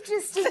could have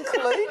just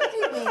included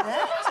him in it.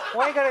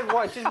 Why are you going to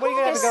have to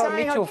go with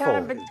Mitchell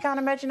for? Can't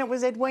imagine it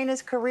was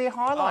Edwina's career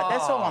highlight.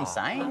 That's all I'm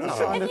saying. I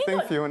signed a thing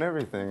for you and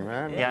everything,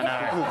 man.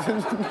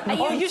 Yeah, no.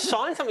 Oh, you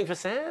signed something for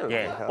Sam?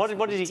 Yeah.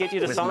 What did he get you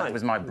to sign? It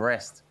was my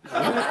breast.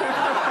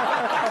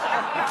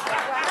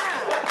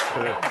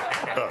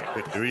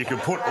 You can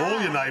put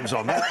all your names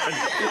on that,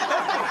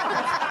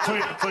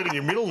 including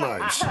your middle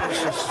names.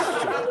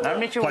 No,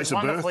 Mitchell Place was of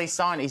birth. wonderfully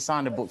signed. He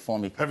signed a book for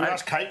me. Have you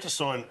asked Kate to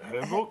sign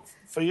her book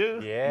for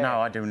you? Yeah. No,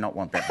 I do not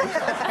want that book. All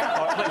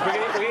right,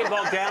 we're getting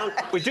bogged down.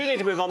 We do need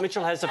to move on.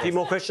 Mitchell has a few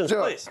more questions,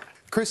 Sure. please.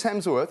 Chris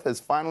Hemsworth has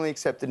finally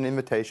accepted an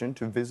invitation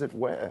to visit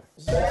where?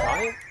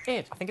 Exciting.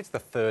 Ed. I think it's the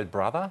third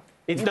brother.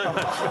 No.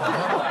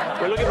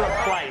 We're looking for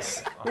a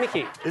place.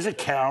 Mickey. Is it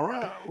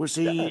Cowra? Was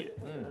he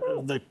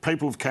the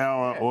people of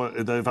Cowra, or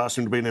they've asked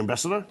him to be an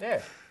ambassador?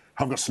 Yeah.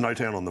 I've got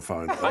Snowtown on the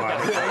phone.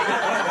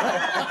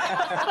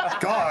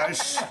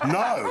 Guys,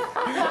 no.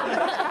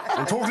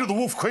 I'm talking to the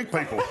Wolf Creek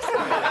people.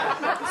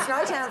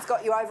 Snowtown's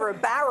got you over a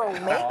barrel,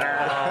 Mick.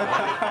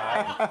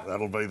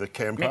 That'll be the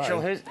campaign.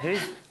 Mitchell,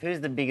 who's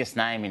the biggest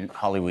name in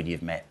Hollywood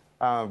you've met?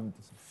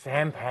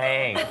 Sam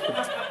Pang.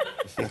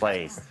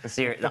 Please.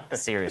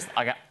 Serious.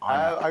 I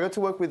got to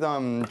work with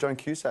Joan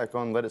Cusack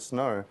on Let It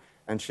Snow,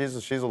 and she's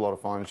a lot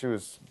of fun.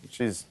 She's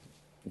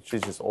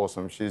just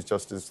awesome. She's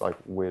just as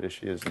weird as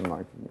she is in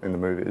the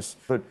movies.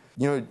 But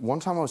one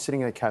time I was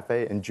sitting in a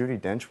cafe and Judi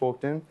Dench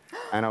walked in,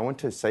 and I went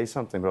to say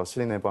something, but I was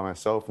sitting there by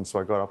myself, and so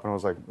I got up and I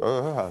was like,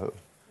 oh.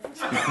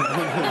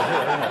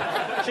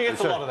 She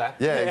gets a lot of that.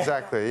 Yeah,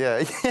 exactly.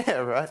 Yeah,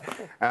 right.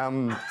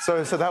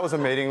 So that was a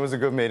meeting. It was a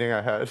good meeting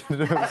I had.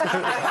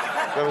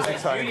 That was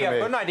exciting Judy, for I've me.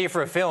 got an idea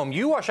for a film.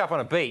 You wash up on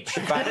a beach,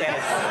 but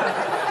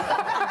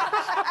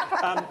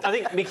I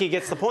think Mickey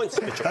gets the points,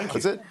 Mitchell. Thank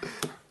you. That's it.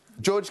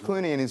 George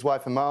Clooney and his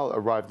wife Amal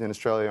arrived in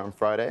Australia on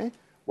Friday.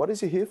 What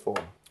is he here for?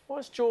 Why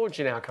is George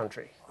in our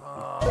country?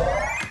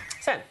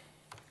 Sam.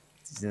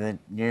 Is he the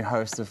new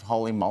host of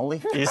Holy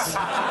Moly? Yes.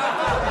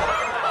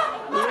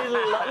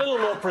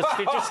 little more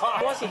prestigious.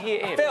 Why is he here,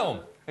 Ed? Film.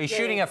 He's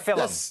shooting a film.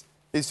 Yes.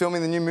 He's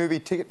filming the new movie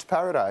Ticket to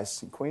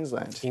Paradise in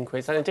Queensland. In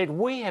Queensland, indeed.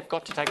 We have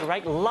got to take a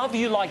break. Love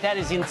You Like That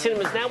is in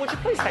cinemas now. Would you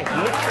please thank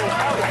Mitchell?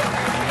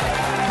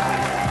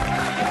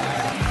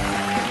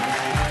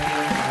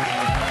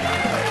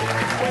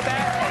 We're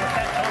back on the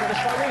Fat Time of the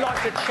show. We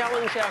like to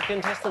challenge our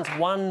contestants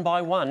one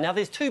by one. Now,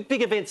 there's two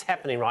big events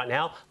happening right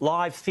now.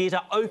 Live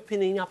theatre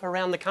opening up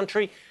around the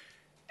country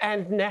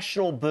and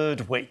National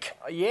Bird Week.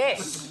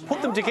 Yes.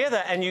 Put them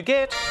together and you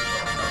get...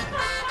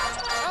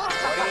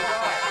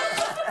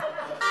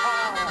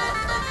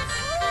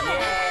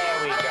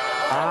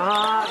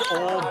 Art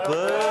or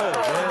bird.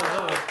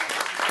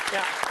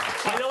 Now,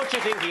 I know what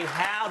you're thinking.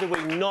 How do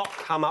we not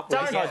come up with...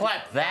 Don't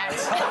clap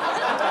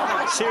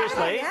that.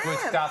 Seriously? Good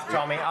stuff,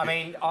 Tommy. I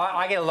mean,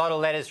 I get a lot of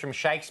letters from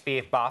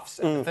Shakespeare buffs,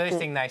 and the first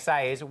thing they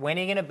say is, when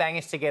are you going to bang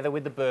us together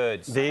with the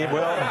birds?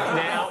 Well,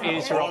 now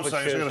is your I'm saying,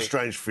 opportunity. I've got a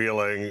strange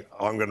feeling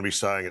I'm going to be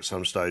saying at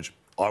some stage,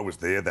 I was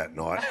there that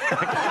night.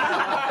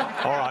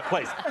 All right,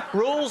 please.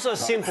 Rules are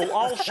simple.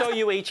 I'll show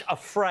you each a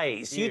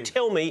phrase. You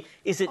tell me,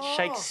 is it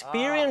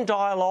Shakespearean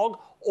dialogue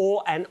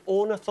or an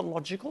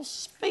ornithological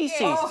species?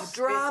 Oh,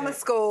 drama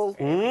school.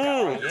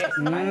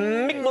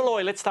 Mick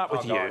Malloy, let's start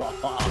with you.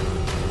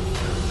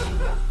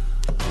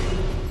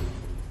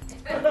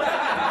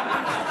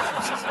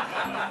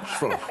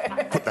 Just want to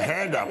put the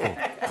hand up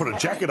or put a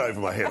jacket over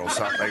my head or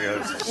something.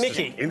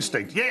 Mickey.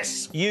 Instinct,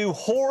 yes. You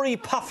hoary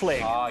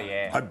puffleg. Oh,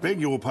 yeah. I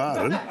beg your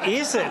pardon.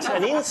 Is it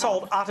an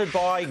insult uttered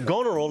by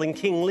Goneril in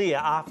King Lear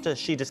after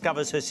she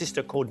discovers her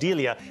sister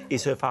Cordelia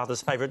is her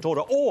father's favourite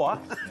daughter, or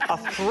a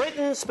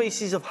threatened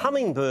species of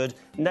hummingbird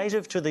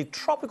native to the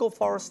tropical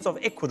forests of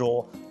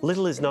Ecuador?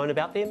 Little is known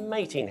about their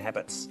mating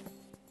habits.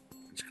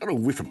 It's got a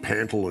whiff of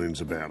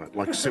pantaloons about it.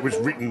 Like it was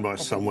written by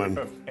someone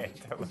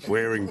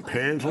wearing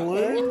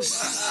pantaloons.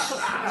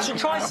 So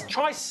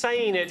try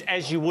saying it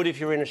as you would if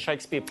you're in a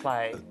Shakespeare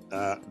play.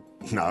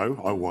 No,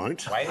 I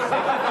won't. Wait a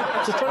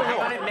second. Just trying to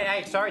help.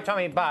 Hey, sorry,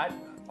 Tommy, but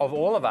of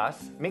all of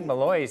us, Mick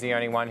Malloy is the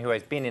only one who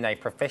has been in a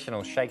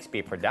professional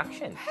Shakespeare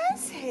production.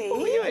 Has he? What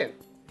were you in?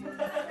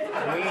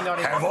 Were you not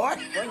in... Have I?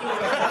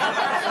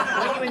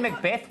 Were you in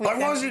Macbeth with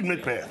I was in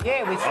Macbeth.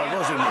 Yeah, with Sam... I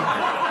was in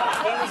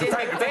Macbeth. He was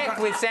in Macbeth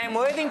with Sam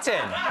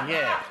Worthington.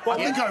 Yeah. Well,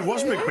 I think I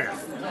was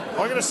Macbeth. I'm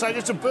going to say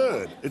it's a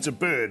bird. It's a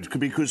bird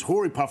because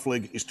Hoary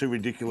Puffleg is too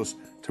ridiculous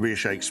to be a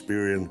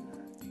Shakespearean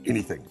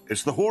anything.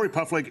 It's the Hoary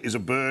Puffleg is a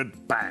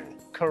bird, bang.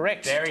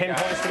 Correct. There we 10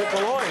 go. points to Nick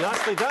Malloy.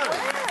 Nicely done.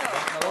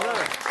 Well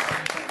done.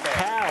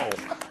 Cow,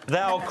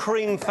 thou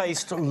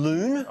cream-faced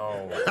loon.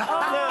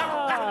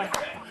 Now,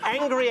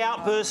 angry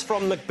outburst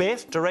from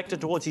Macbeth directed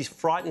towards his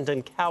frightened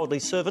and cowardly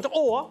servant,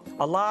 or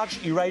a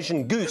large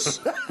Eurasian goose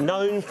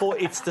known for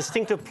its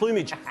distinctive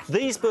plumage.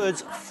 These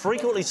birds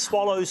frequently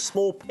swallow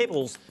small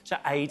pebbles to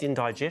aid in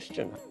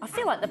digestion. I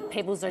feel like the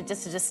pebbles are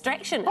just a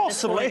distraction.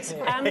 Possibly. At this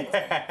point.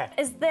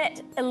 Is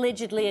that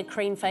allegedly a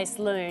cream-faced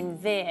loon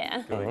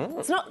there?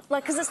 It's not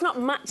like because it's not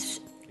much.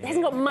 It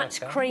hasn't got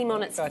much cream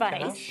on its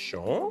face.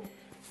 Sure.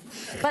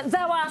 But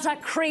thou art a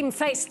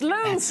cream-faced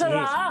loon,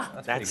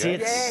 sirrah. That's it.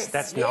 Yes,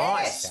 That's yes.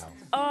 nice.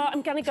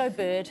 I'm going to go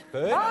bird.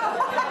 Bird?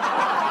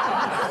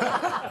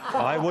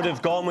 I would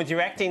have gone with your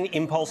acting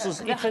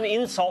impulses. It's an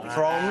insult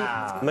from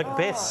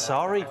Macbeth.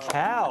 Sorry,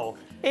 cow.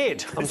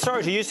 Ed, I'm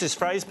sorry to use this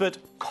phrase, but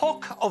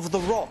cock of the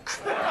rock.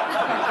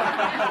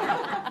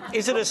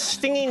 Is it a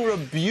stinging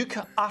rebuke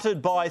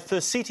uttered by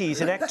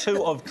Thersites in Act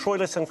 2 of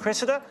Troilus and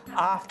Cressida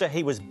after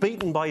he was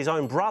beaten by his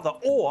own brother,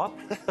 or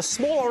a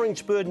small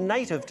orange bird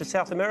native to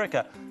South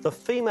America? The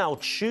female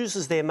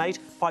chooses their mate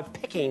by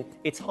pecking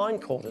its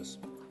hindquarters.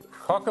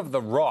 Cock of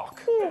the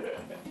Rock.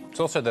 It's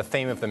also the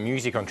theme of the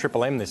music on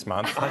Triple M this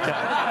month.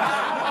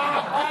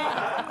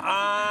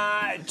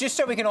 Just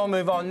so we can all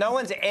move on, no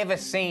one's ever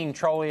seen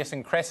Troilus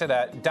and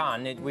Cressida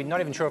done. We're not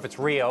even sure if it's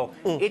real.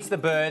 It's the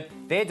bird.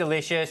 They're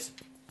delicious.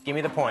 Give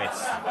me the points.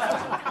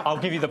 I'll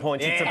give you the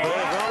points. Yeah. It's a bird.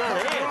 Well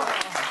done,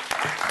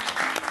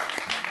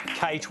 Ed.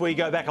 Kate, we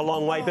go back a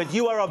long way, but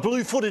you are a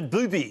blue-footed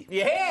booby.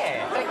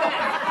 Yeah, take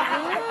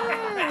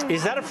that.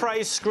 Is that a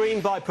phrase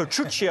screamed by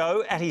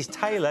Petruchio at his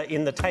tailor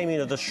in The Taming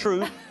of the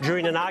Shrew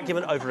during an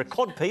argument over a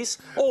codpiece,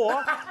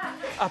 or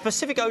a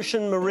Pacific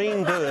Ocean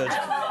marine bird?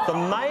 The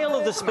male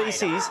of the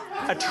species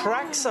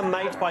attracts a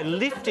mate by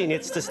lifting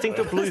its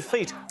distinctive blue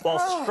feet while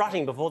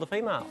strutting before the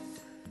female.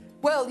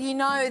 Well, you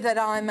know that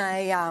I'm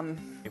a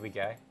Here we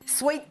go.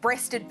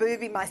 sweet-breasted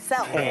booby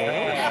myself.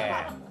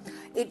 Yeah.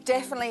 It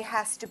definitely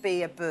has to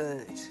be a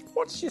bird.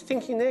 What's your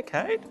thinking there,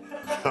 Kate?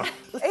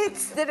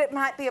 It's that it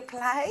might be a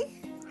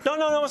play. No,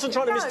 I wasn't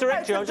trying to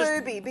misdirect you. No, it's a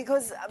booby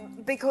because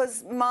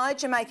my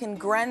Jamaican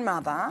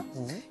grandmother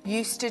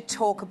used to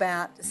talk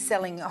about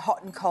selling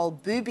hot and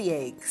cold booby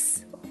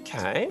eggs.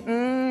 Okay.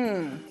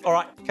 All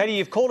right, Katie,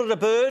 you've called it a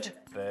bird.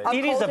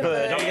 It is a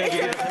bird. I'm going to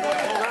give you the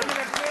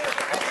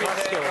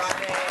nice skills.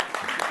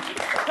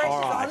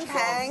 All right.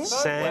 Hang.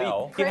 Sam,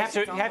 Well. you have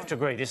to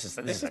agree. This has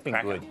been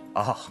good.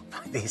 Oh,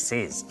 this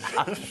is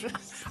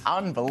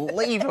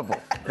unbelievable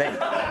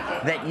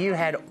that you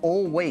had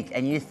all week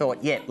and you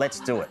thought, yeah, let's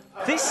do it.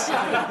 This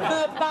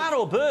Bard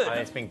or bird? Oh,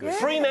 it's been good.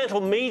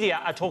 Fremantle Media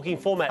are talking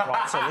format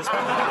rights on this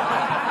one.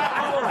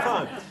 On the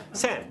phone.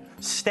 Sam,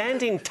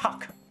 standing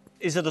tuck.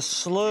 Is it a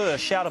slur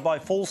shouted by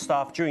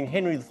Falstaff during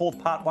Henry IV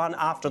Part 1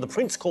 after the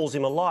Prince calls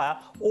him a liar,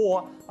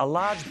 or a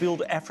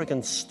large-billed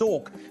African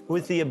stork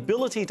with the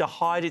ability to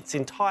hide its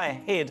entire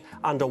head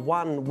under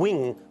one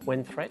wing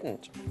when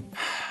threatened?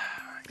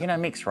 You know,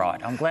 Mick's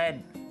right. I'm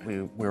glad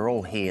we're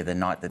all here the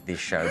night that this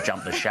show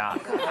jumped the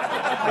shark.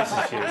 This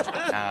is huge.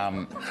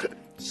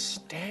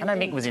 I know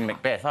Mick was in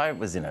Macbeth. I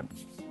was in an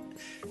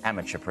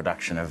amateur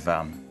production of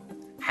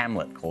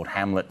Hamlet called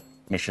Hamlet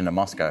Mission to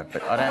Moscow,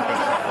 but I don't think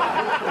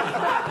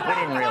we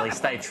didn't really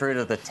stay true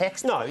to the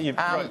text. No, you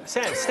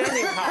Sam,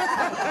 standing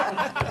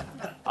tuck.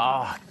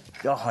 Oh,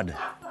 God.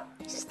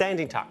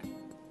 Standing tuck.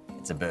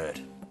 It's a bird.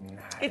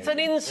 It's an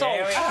insult.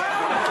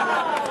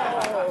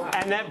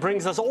 And that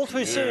brings us all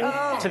too soon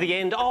to the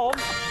end of...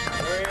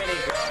 Really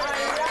good.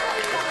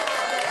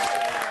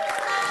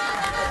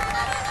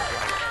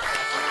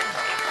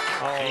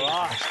 All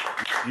right.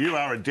 You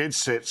are a dead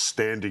set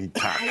standing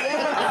tuck. OK,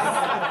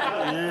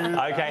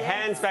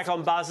 hands back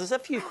on buzzers. A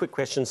few quick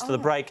questions for the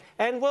break.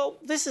 And, well,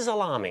 this is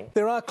alarming.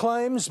 There are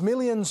claims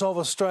millions of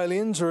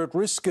Australians are at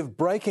risk of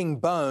breaking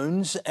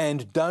bones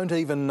and don't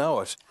even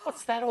know it.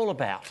 What's that all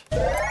about?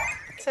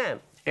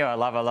 Sam? Yeah, I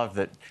love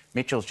that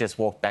Mitchell's just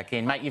walked back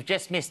in. Mate, you've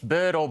just missed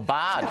bird or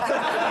bard.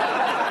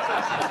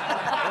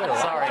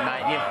 Sorry,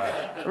 mate. You've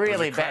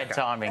really bad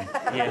timing.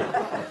 Yeah.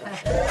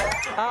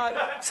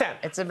 Sam?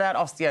 It's about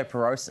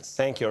osteoporosis.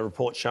 Thank you. A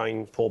report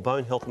showing poor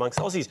bone health amongst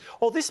Aussies.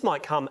 Well, this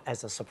might come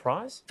as a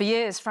surprise. For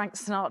years, Frank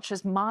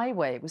Sinatra's My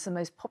Way was the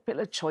most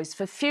popular choice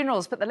for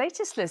funerals, but the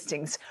latest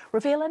listings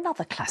reveal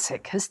another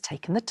classic has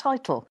taken the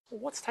title.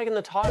 What's taken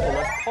the title?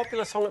 Most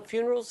popular song at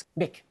funerals?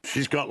 Mick.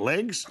 She's got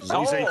legs.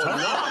 Oh, ZZ Top.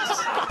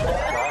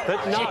 nice.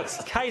 But no,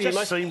 Katie, Just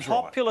most seems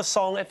popular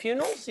song at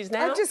funerals is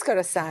now... I've just got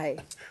to say,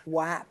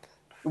 WAP.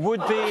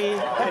 Would be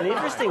an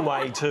interesting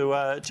way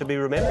to be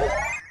remembered.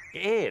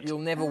 Ed. You'll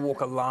never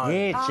walk alone.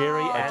 Yeah,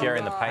 Jerry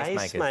and the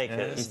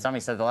Pacemakers. His tummy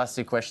said the last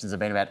two questions have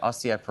been about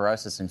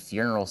osteoporosis and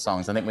funeral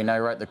songs. I think we know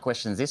who wrote the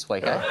questions this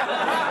week, eh?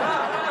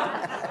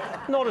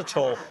 Not at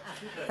all.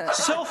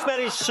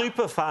 Self-managed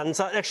super funds.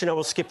 Actually, no,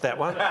 we'll skip that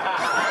one.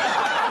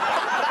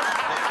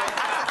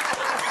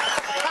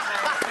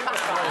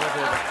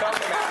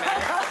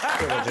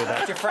 We'll do that.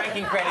 It's your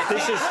franking credits.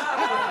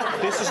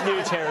 This is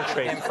new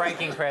territory. And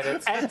franking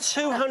credits. At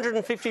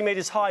 250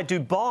 metres high,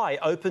 Dubai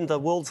opened the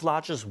world's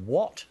largest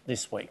what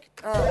this week?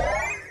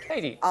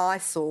 Katie. I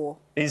saw.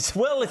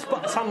 Well,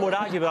 some would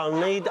argue, but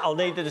I'll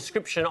need the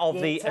description of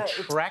the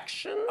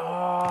attraction.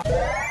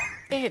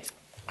 Ed.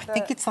 I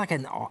think it's like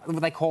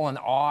what they call an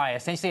eye.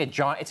 Essentially,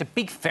 it's a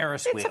big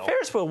Ferris wheel. It's a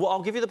Ferris wheel. Well,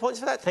 I'll give you the points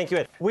for that. Thank you,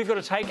 Ed. We've got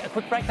to take a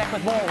quick break. Back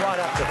with more right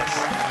after this.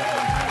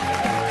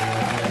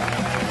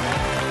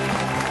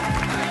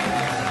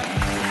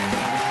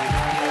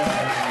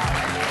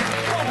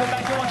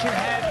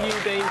 Have you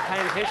been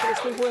paying attention? As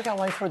we work our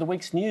way through the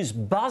week's news,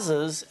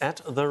 buzzers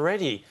at the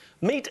ready.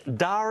 Meet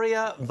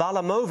Daria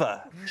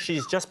Varlamova.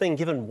 She's just been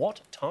given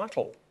what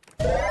title?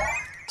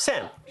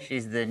 Sam.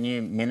 She's the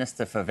new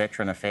Minister for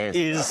Veteran Affairs.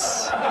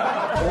 Is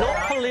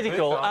not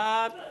political.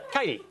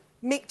 Katie.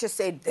 Mick just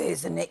said,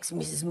 there's the next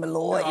Mrs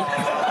Malloy. Jesus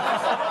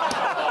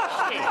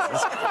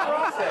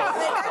Christ.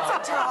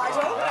 That's a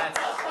title.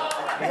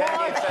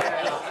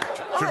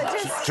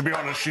 To be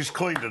honest, she's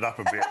cleaned it up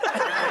a bit.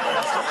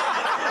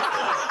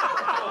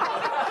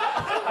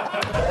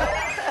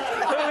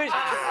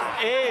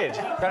 Ed.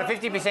 Got a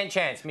 50%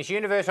 chance. Miss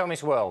Universe or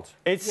Miss World?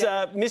 It's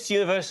Miss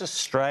Universe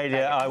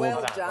Australia.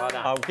 Well done.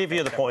 I'll give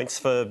you the points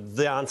for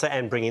the answer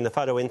and bringing the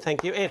photo in.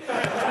 Thank you, Ed.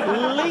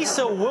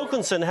 Lisa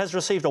Wilkinson has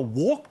received a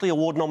Walkley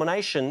Award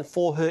nomination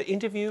for her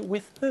interview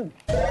with whom?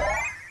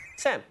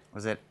 Sam.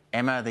 Was it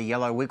Emma the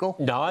Yellow Wiggle?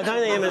 No, I don't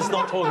think Emma's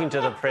not talking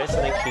to the press.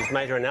 I think she's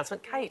made her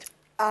announcement. Kate.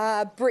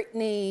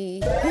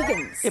 Brittany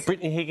Higgins. Yeah,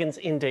 Brittany Higgins,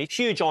 indeed.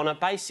 Huge honour.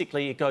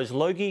 Basically, it goes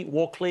Logie,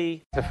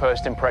 Walkley... The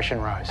first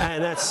impression rose.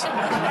 And that's...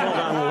 Well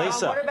done,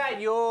 Lisa. What about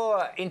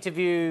your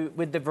interview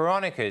with the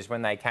Veronicas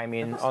when they came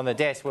in on the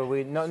desk? Were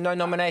we no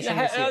nomination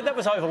this year? That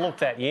was overlooked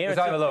that year. It was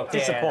overlooked.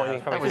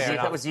 Disappointing. Yeah,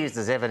 that was used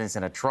as evidence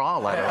in a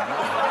trial later on.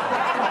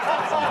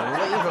 It's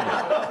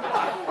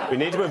unbelievable. We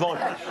need to move on.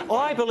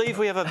 I believe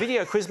we have a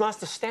video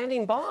quizmaster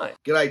standing by.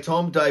 G'day,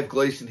 Tom. Dave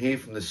Gleeson here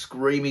from the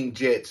Screaming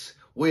Jets.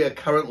 We are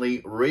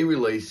currently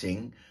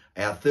re-releasing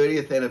our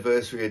 30th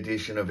anniversary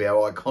edition of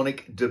our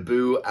iconic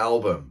debut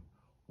album.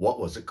 What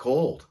was it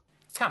called?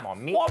 Come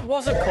on, Mick. What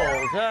was it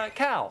called,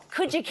 Cal?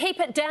 Could you keep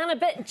it down a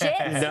bit,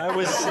 Jets? No, it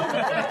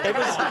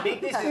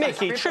was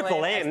Mickey,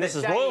 Triple M. This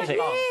is royalty.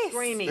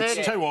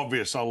 It's too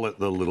obvious. I'll let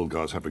the little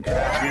guys have a go.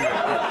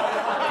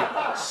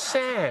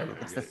 Sam.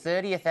 It's the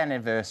 30th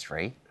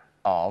anniversary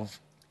of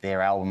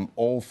their album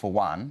All for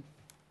One,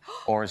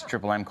 or as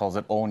Triple M calls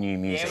it, All New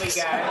Music. There we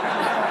go.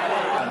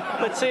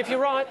 Let's see if you're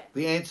right.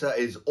 The answer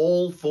is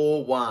All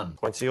for One.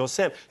 Points to yours,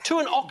 Sam. To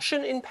an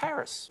auction in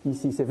Paris.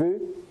 Ici c'est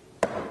vu.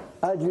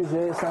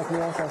 Adjugé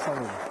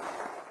 5,500,000.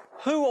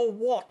 Who or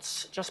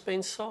what's just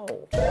been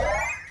sold?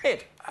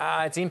 Ed.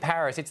 It's in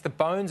Paris. It's the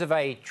bones of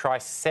a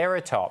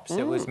Triceratops.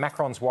 It was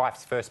Macron's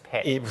wife's first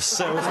pet. It was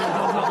so...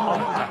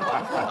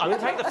 I'm going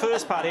to take the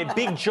first part here.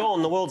 Big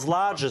John, the world's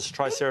largest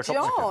Triceratops.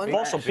 John?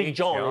 Fossil. Big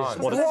John is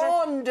what it is.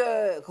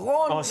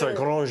 Oh, sorry,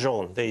 Grand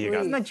Jean. There you go.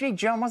 Wasn't that Big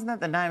John? Wasn't that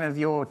the name of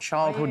your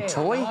childhood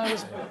toy?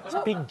 It's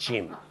Big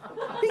Jim.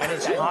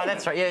 Oh,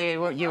 that's right.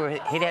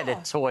 Yeah, he'd had a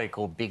toy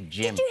called Big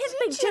Jim. Did you have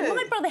Big Jim?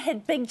 My brother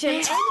had Big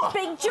Jim and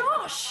Big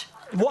Josh.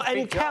 What,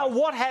 and Cal,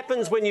 what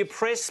happens when you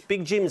press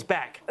Big Jim's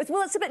back?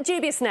 Well, it's a bit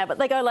dubious now, but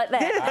they go like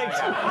that. Yeah, They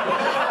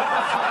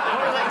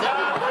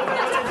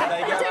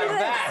go like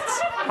that.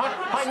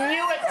 I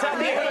knew it,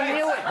 Tubby. I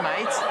knew it,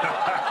 mate.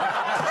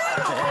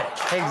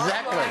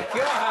 Exactly.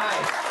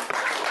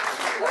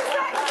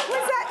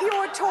 Was that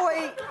your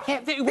toy? Yeah,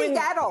 Big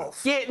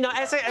Adolf? Yeah, no,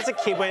 as a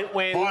kid,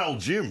 when... Vile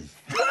Jim.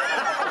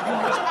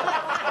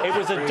 It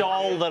was a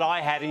doll that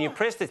I had, and you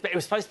pressed it. It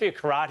was supposed to be a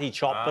karate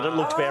chop, but it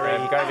looked very...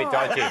 Go a bit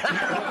dodgy.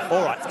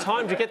 All right,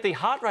 time to get the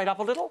heart rate up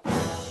a little.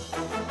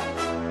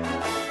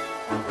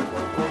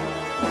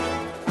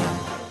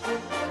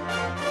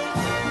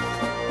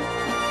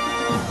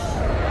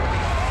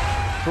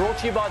 Brought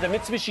to you by the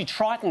Mitsubishi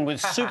Triton with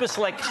Super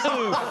Select 2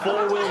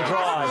 4-wheel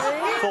drive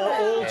for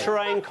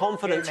all-terrain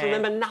confidence.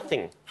 Remember,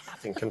 nothing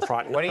can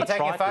frighten. What are you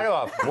taking a photo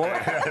of?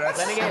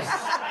 Let me guess.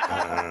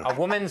 A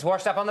woman's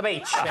washed up on the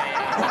beach.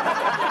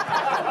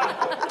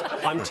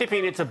 I'm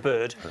tipping it's a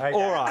bird. Okay.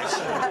 All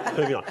right,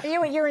 moving on.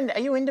 Are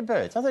you into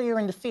birds? I thought you were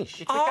into fish.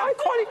 You know, when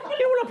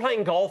I'm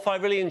playing golf, I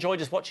really enjoy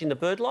just watching the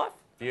bird life.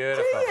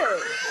 Beautiful. Do you?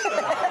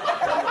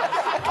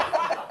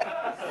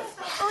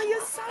 Oh,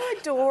 you're so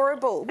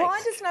adorable.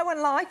 Why does no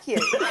one like you?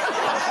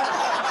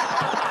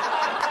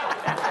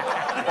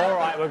 All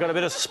right, we've got a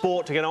bit of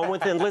sport to get on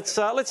with, and let's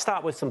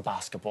start with some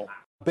basketball.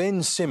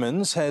 Ben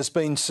Simmons has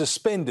been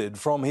suspended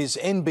from his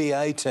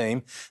NBA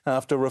team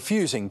after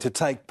refusing to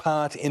take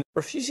part in...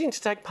 Refusing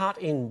to take part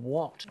in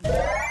what?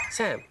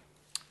 Sam?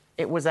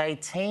 It was a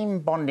team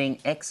bonding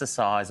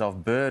exercise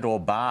of bird or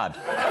bard.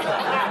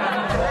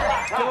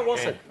 No, it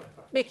wasn't.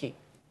 Mickey.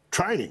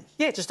 Training?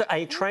 Yeah, just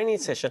a training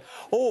session.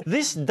 Oh,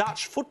 this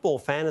Dutch football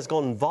fan has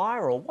gone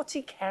viral. What's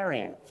he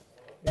carrying?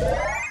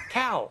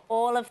 Cal.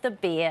 All of the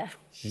beer.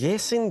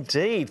 Yes,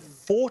 indeed.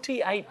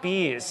 48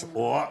 beers.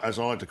 Or, as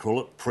I like to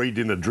call it,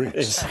 pre-dinner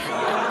drinks.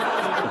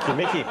 Thank you,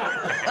 Mickey.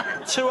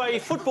 To a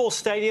football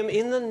stadium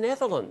in the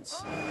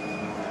Netherlands.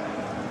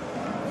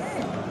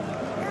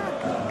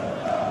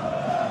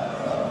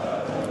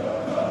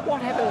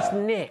 What happens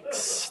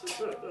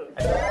next?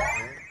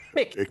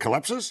 Mick. It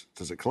collapses?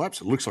 Does it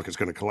collapse? It looks like it's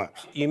going to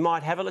collapse. You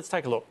might have it. Let's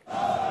take a look.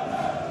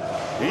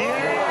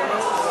 Yes!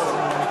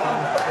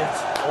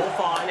 It's all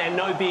fine, and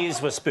no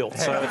beers were spilt,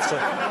 so it's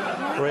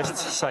rest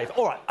safe.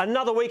 All right,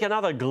 another week,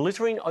 another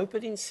glittering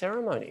opening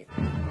ceremony.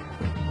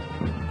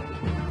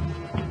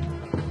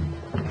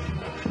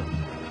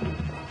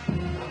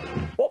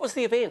 What was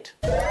the event?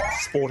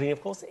 Sporting,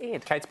 of course,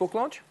 Ed. Kate's book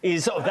launch?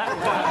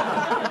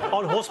 That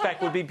on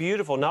horseback would be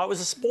beautiful. No, it was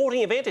a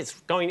sporting event. It's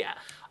going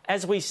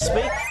as we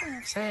speak.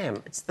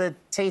 Sam. It's the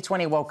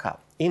T20 World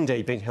Cup.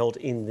 Indeed, being held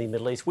in the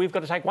Middle East. We've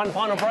got to take one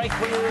final break.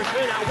 When we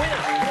return, our winner.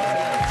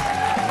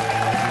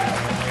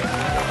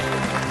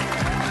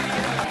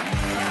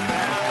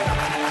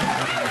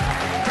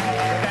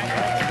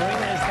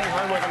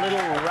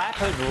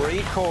 Rapid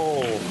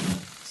recall.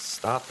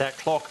 Start that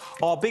clock.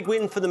 Oh, big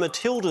win for the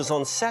Matildas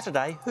on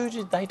Saturday. Who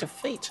did they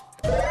defeat?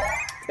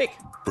 Mick.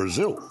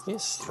 Brazil.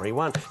 Yes,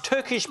 3-1.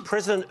 Turkish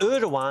President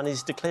Erdogan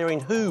is declaring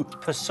who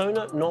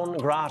persona non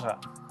grata.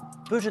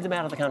 Booted them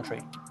out of the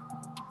country.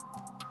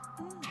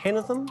 10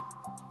 of them?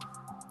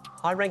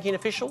 High-ranking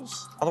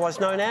officials, otherwise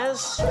known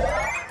as...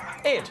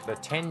 Ed. The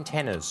 10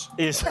 tenors.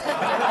 Yes.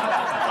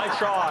 I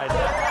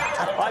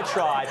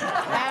tried.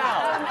 How?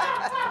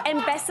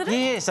 Ambassador?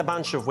 Yes, a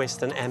bunch of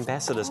Western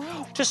ambassadors.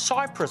 To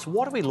Cyprus,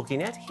 what are we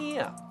looking at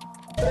here?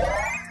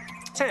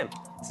 Sam.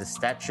 It's a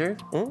statue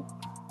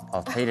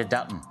of Peter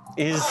Dutton.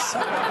 Is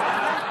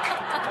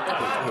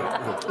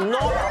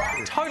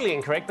not totally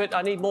incorrect, but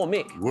I need more,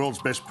 Mick.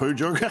 World's best poo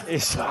jogger?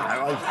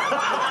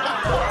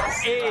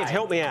 Ed,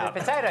 help me out.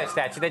 The potato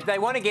statue. They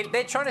want to get...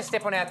 They're trying to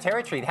step on our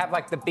territory. They have,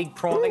 like, the big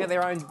prawn. They got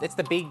their own... It's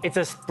the big... It's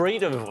a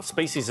breed of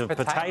species of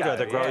potato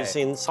that grows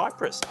in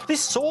Cyprus.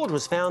 This sword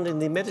was found in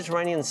the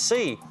Mediterranean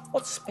Sea.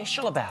 What's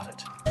special about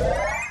it?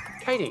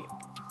 Katie.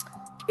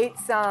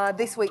 It's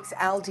this week's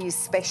Aldi's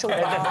special.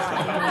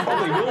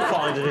 Probably will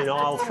find it in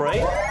aisle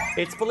 3.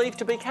 It's believed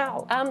to be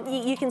Cal.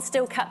 You can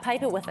still cut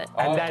paper with it.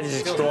 And that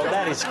is extraordinary.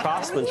 That is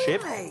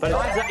craftsmanship. But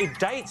it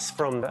dates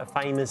from a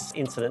famous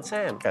incident,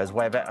 Sam. Goes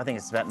way back, I think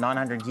it's about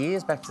 900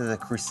 years, back to the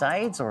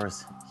Crusades, or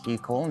as you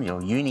call them,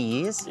 your uni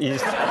years.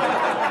 Yes.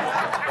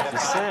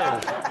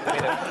 Sam.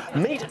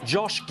 Meet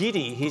Josh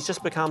Giddey. He's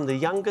just become the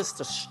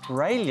youngest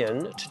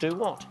Australian to do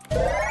what?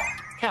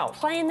 Cal.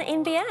 Play in the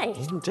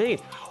NBA.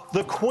 Indeed.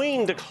 The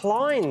Queen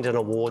declined an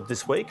award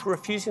this week,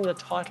 refusing the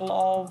title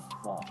of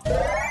what?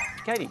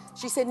 Katie.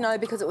 She said no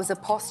because it was a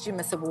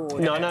posthumous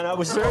award. No, it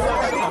was very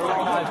much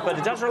alive, but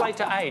it does relate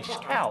to age.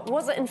 Cal.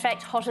 Was it, in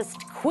fact,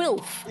 hottest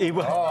quilf? It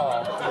was.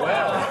 Oh,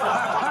 well.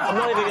 I'm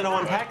not even going to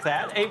unpack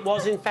that. It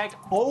was, in fact,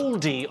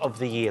 Oldie of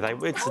the Year.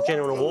 It's a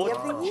general award.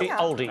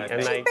 Oldie.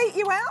 And she beat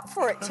you out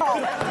for it,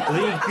 Tom.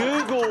 The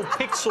Google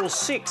Pixel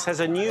 6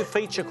 has a new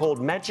feature called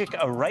Magic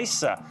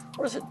Eraser.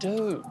 What does it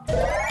do?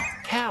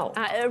 Cal.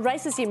 It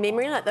erases your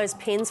memory, like those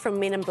pens from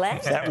Men in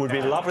Black. That would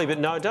be lovely, but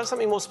no, it does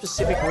something more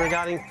specific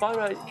regarding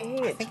photos.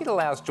 I think it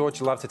allows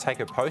Georgia Love to take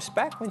her post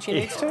back when she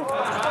needs to.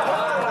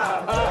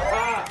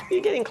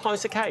 You're getting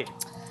closer, Kate.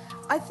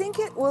 I think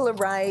it will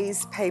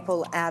erase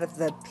people out of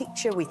the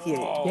picture with you.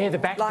 Yeah, the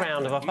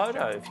background of a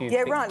photo. If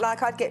you right,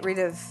 like I'd get rid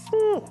of...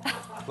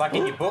 Like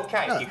in your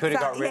bookcase, you could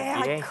have got rid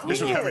of... Yeah,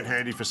 This would come in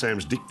handy for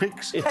Sam's dick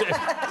pics.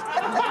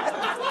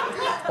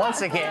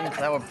 Once again,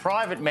 they were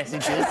private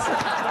messages.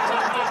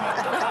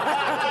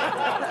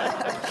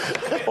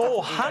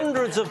 Oh,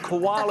 hundreds of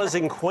koalas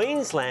in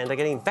Queensland are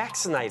getting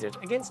vaccinated.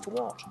 Against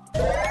what?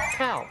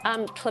 Cal.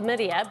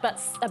 Chlamydia,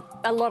 but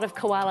a lot of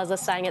koalas are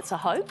saying it's a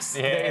hoax.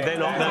 Yeah, they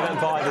don't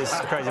buy this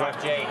crazy one.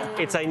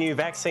 It's a new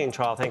vaccine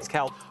trial, thanks,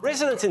 Cal.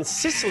 Residents in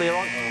Sicily are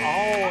on... Oh,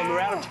 and we're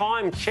out of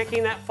time.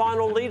 Checking that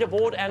final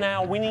leaderboard, and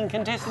our winning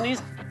contestant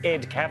is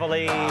Ed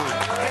Cavalier.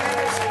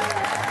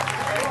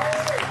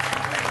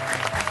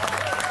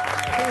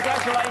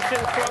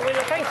 Congratulations to our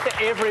winner. Thanks to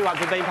everyone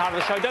for being part of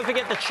the show. Don't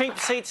forget the cheap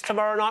seats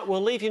tomorrow night.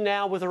 We'll leave you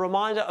now with a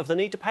reminder of the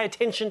need to pay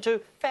attention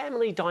to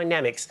family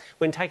dynamics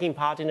when taking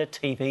part in a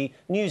TV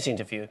news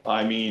interview.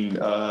 I mean,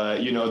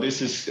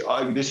 this is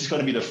going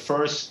to be the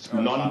first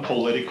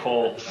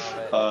non-political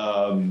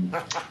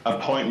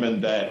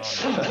appointment that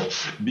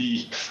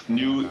the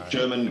new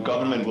German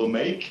government will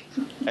make,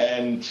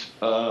 and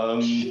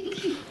he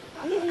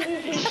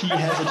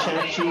has a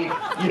chance to,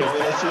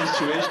 that's his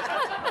situation.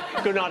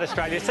 Good night,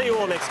 Australia. See you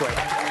all next week.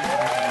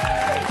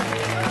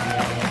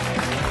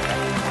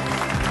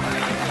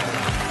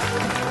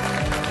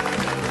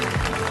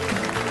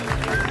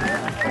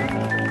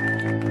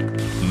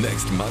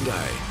 Next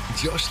Monday,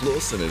 Josh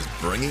Lawson is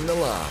bringing the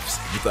laughs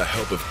with the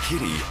help of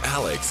Kitty,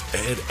 Alex,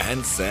 Ed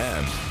and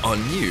Sam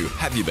on new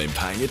Have You Been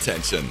Paying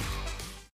Attention?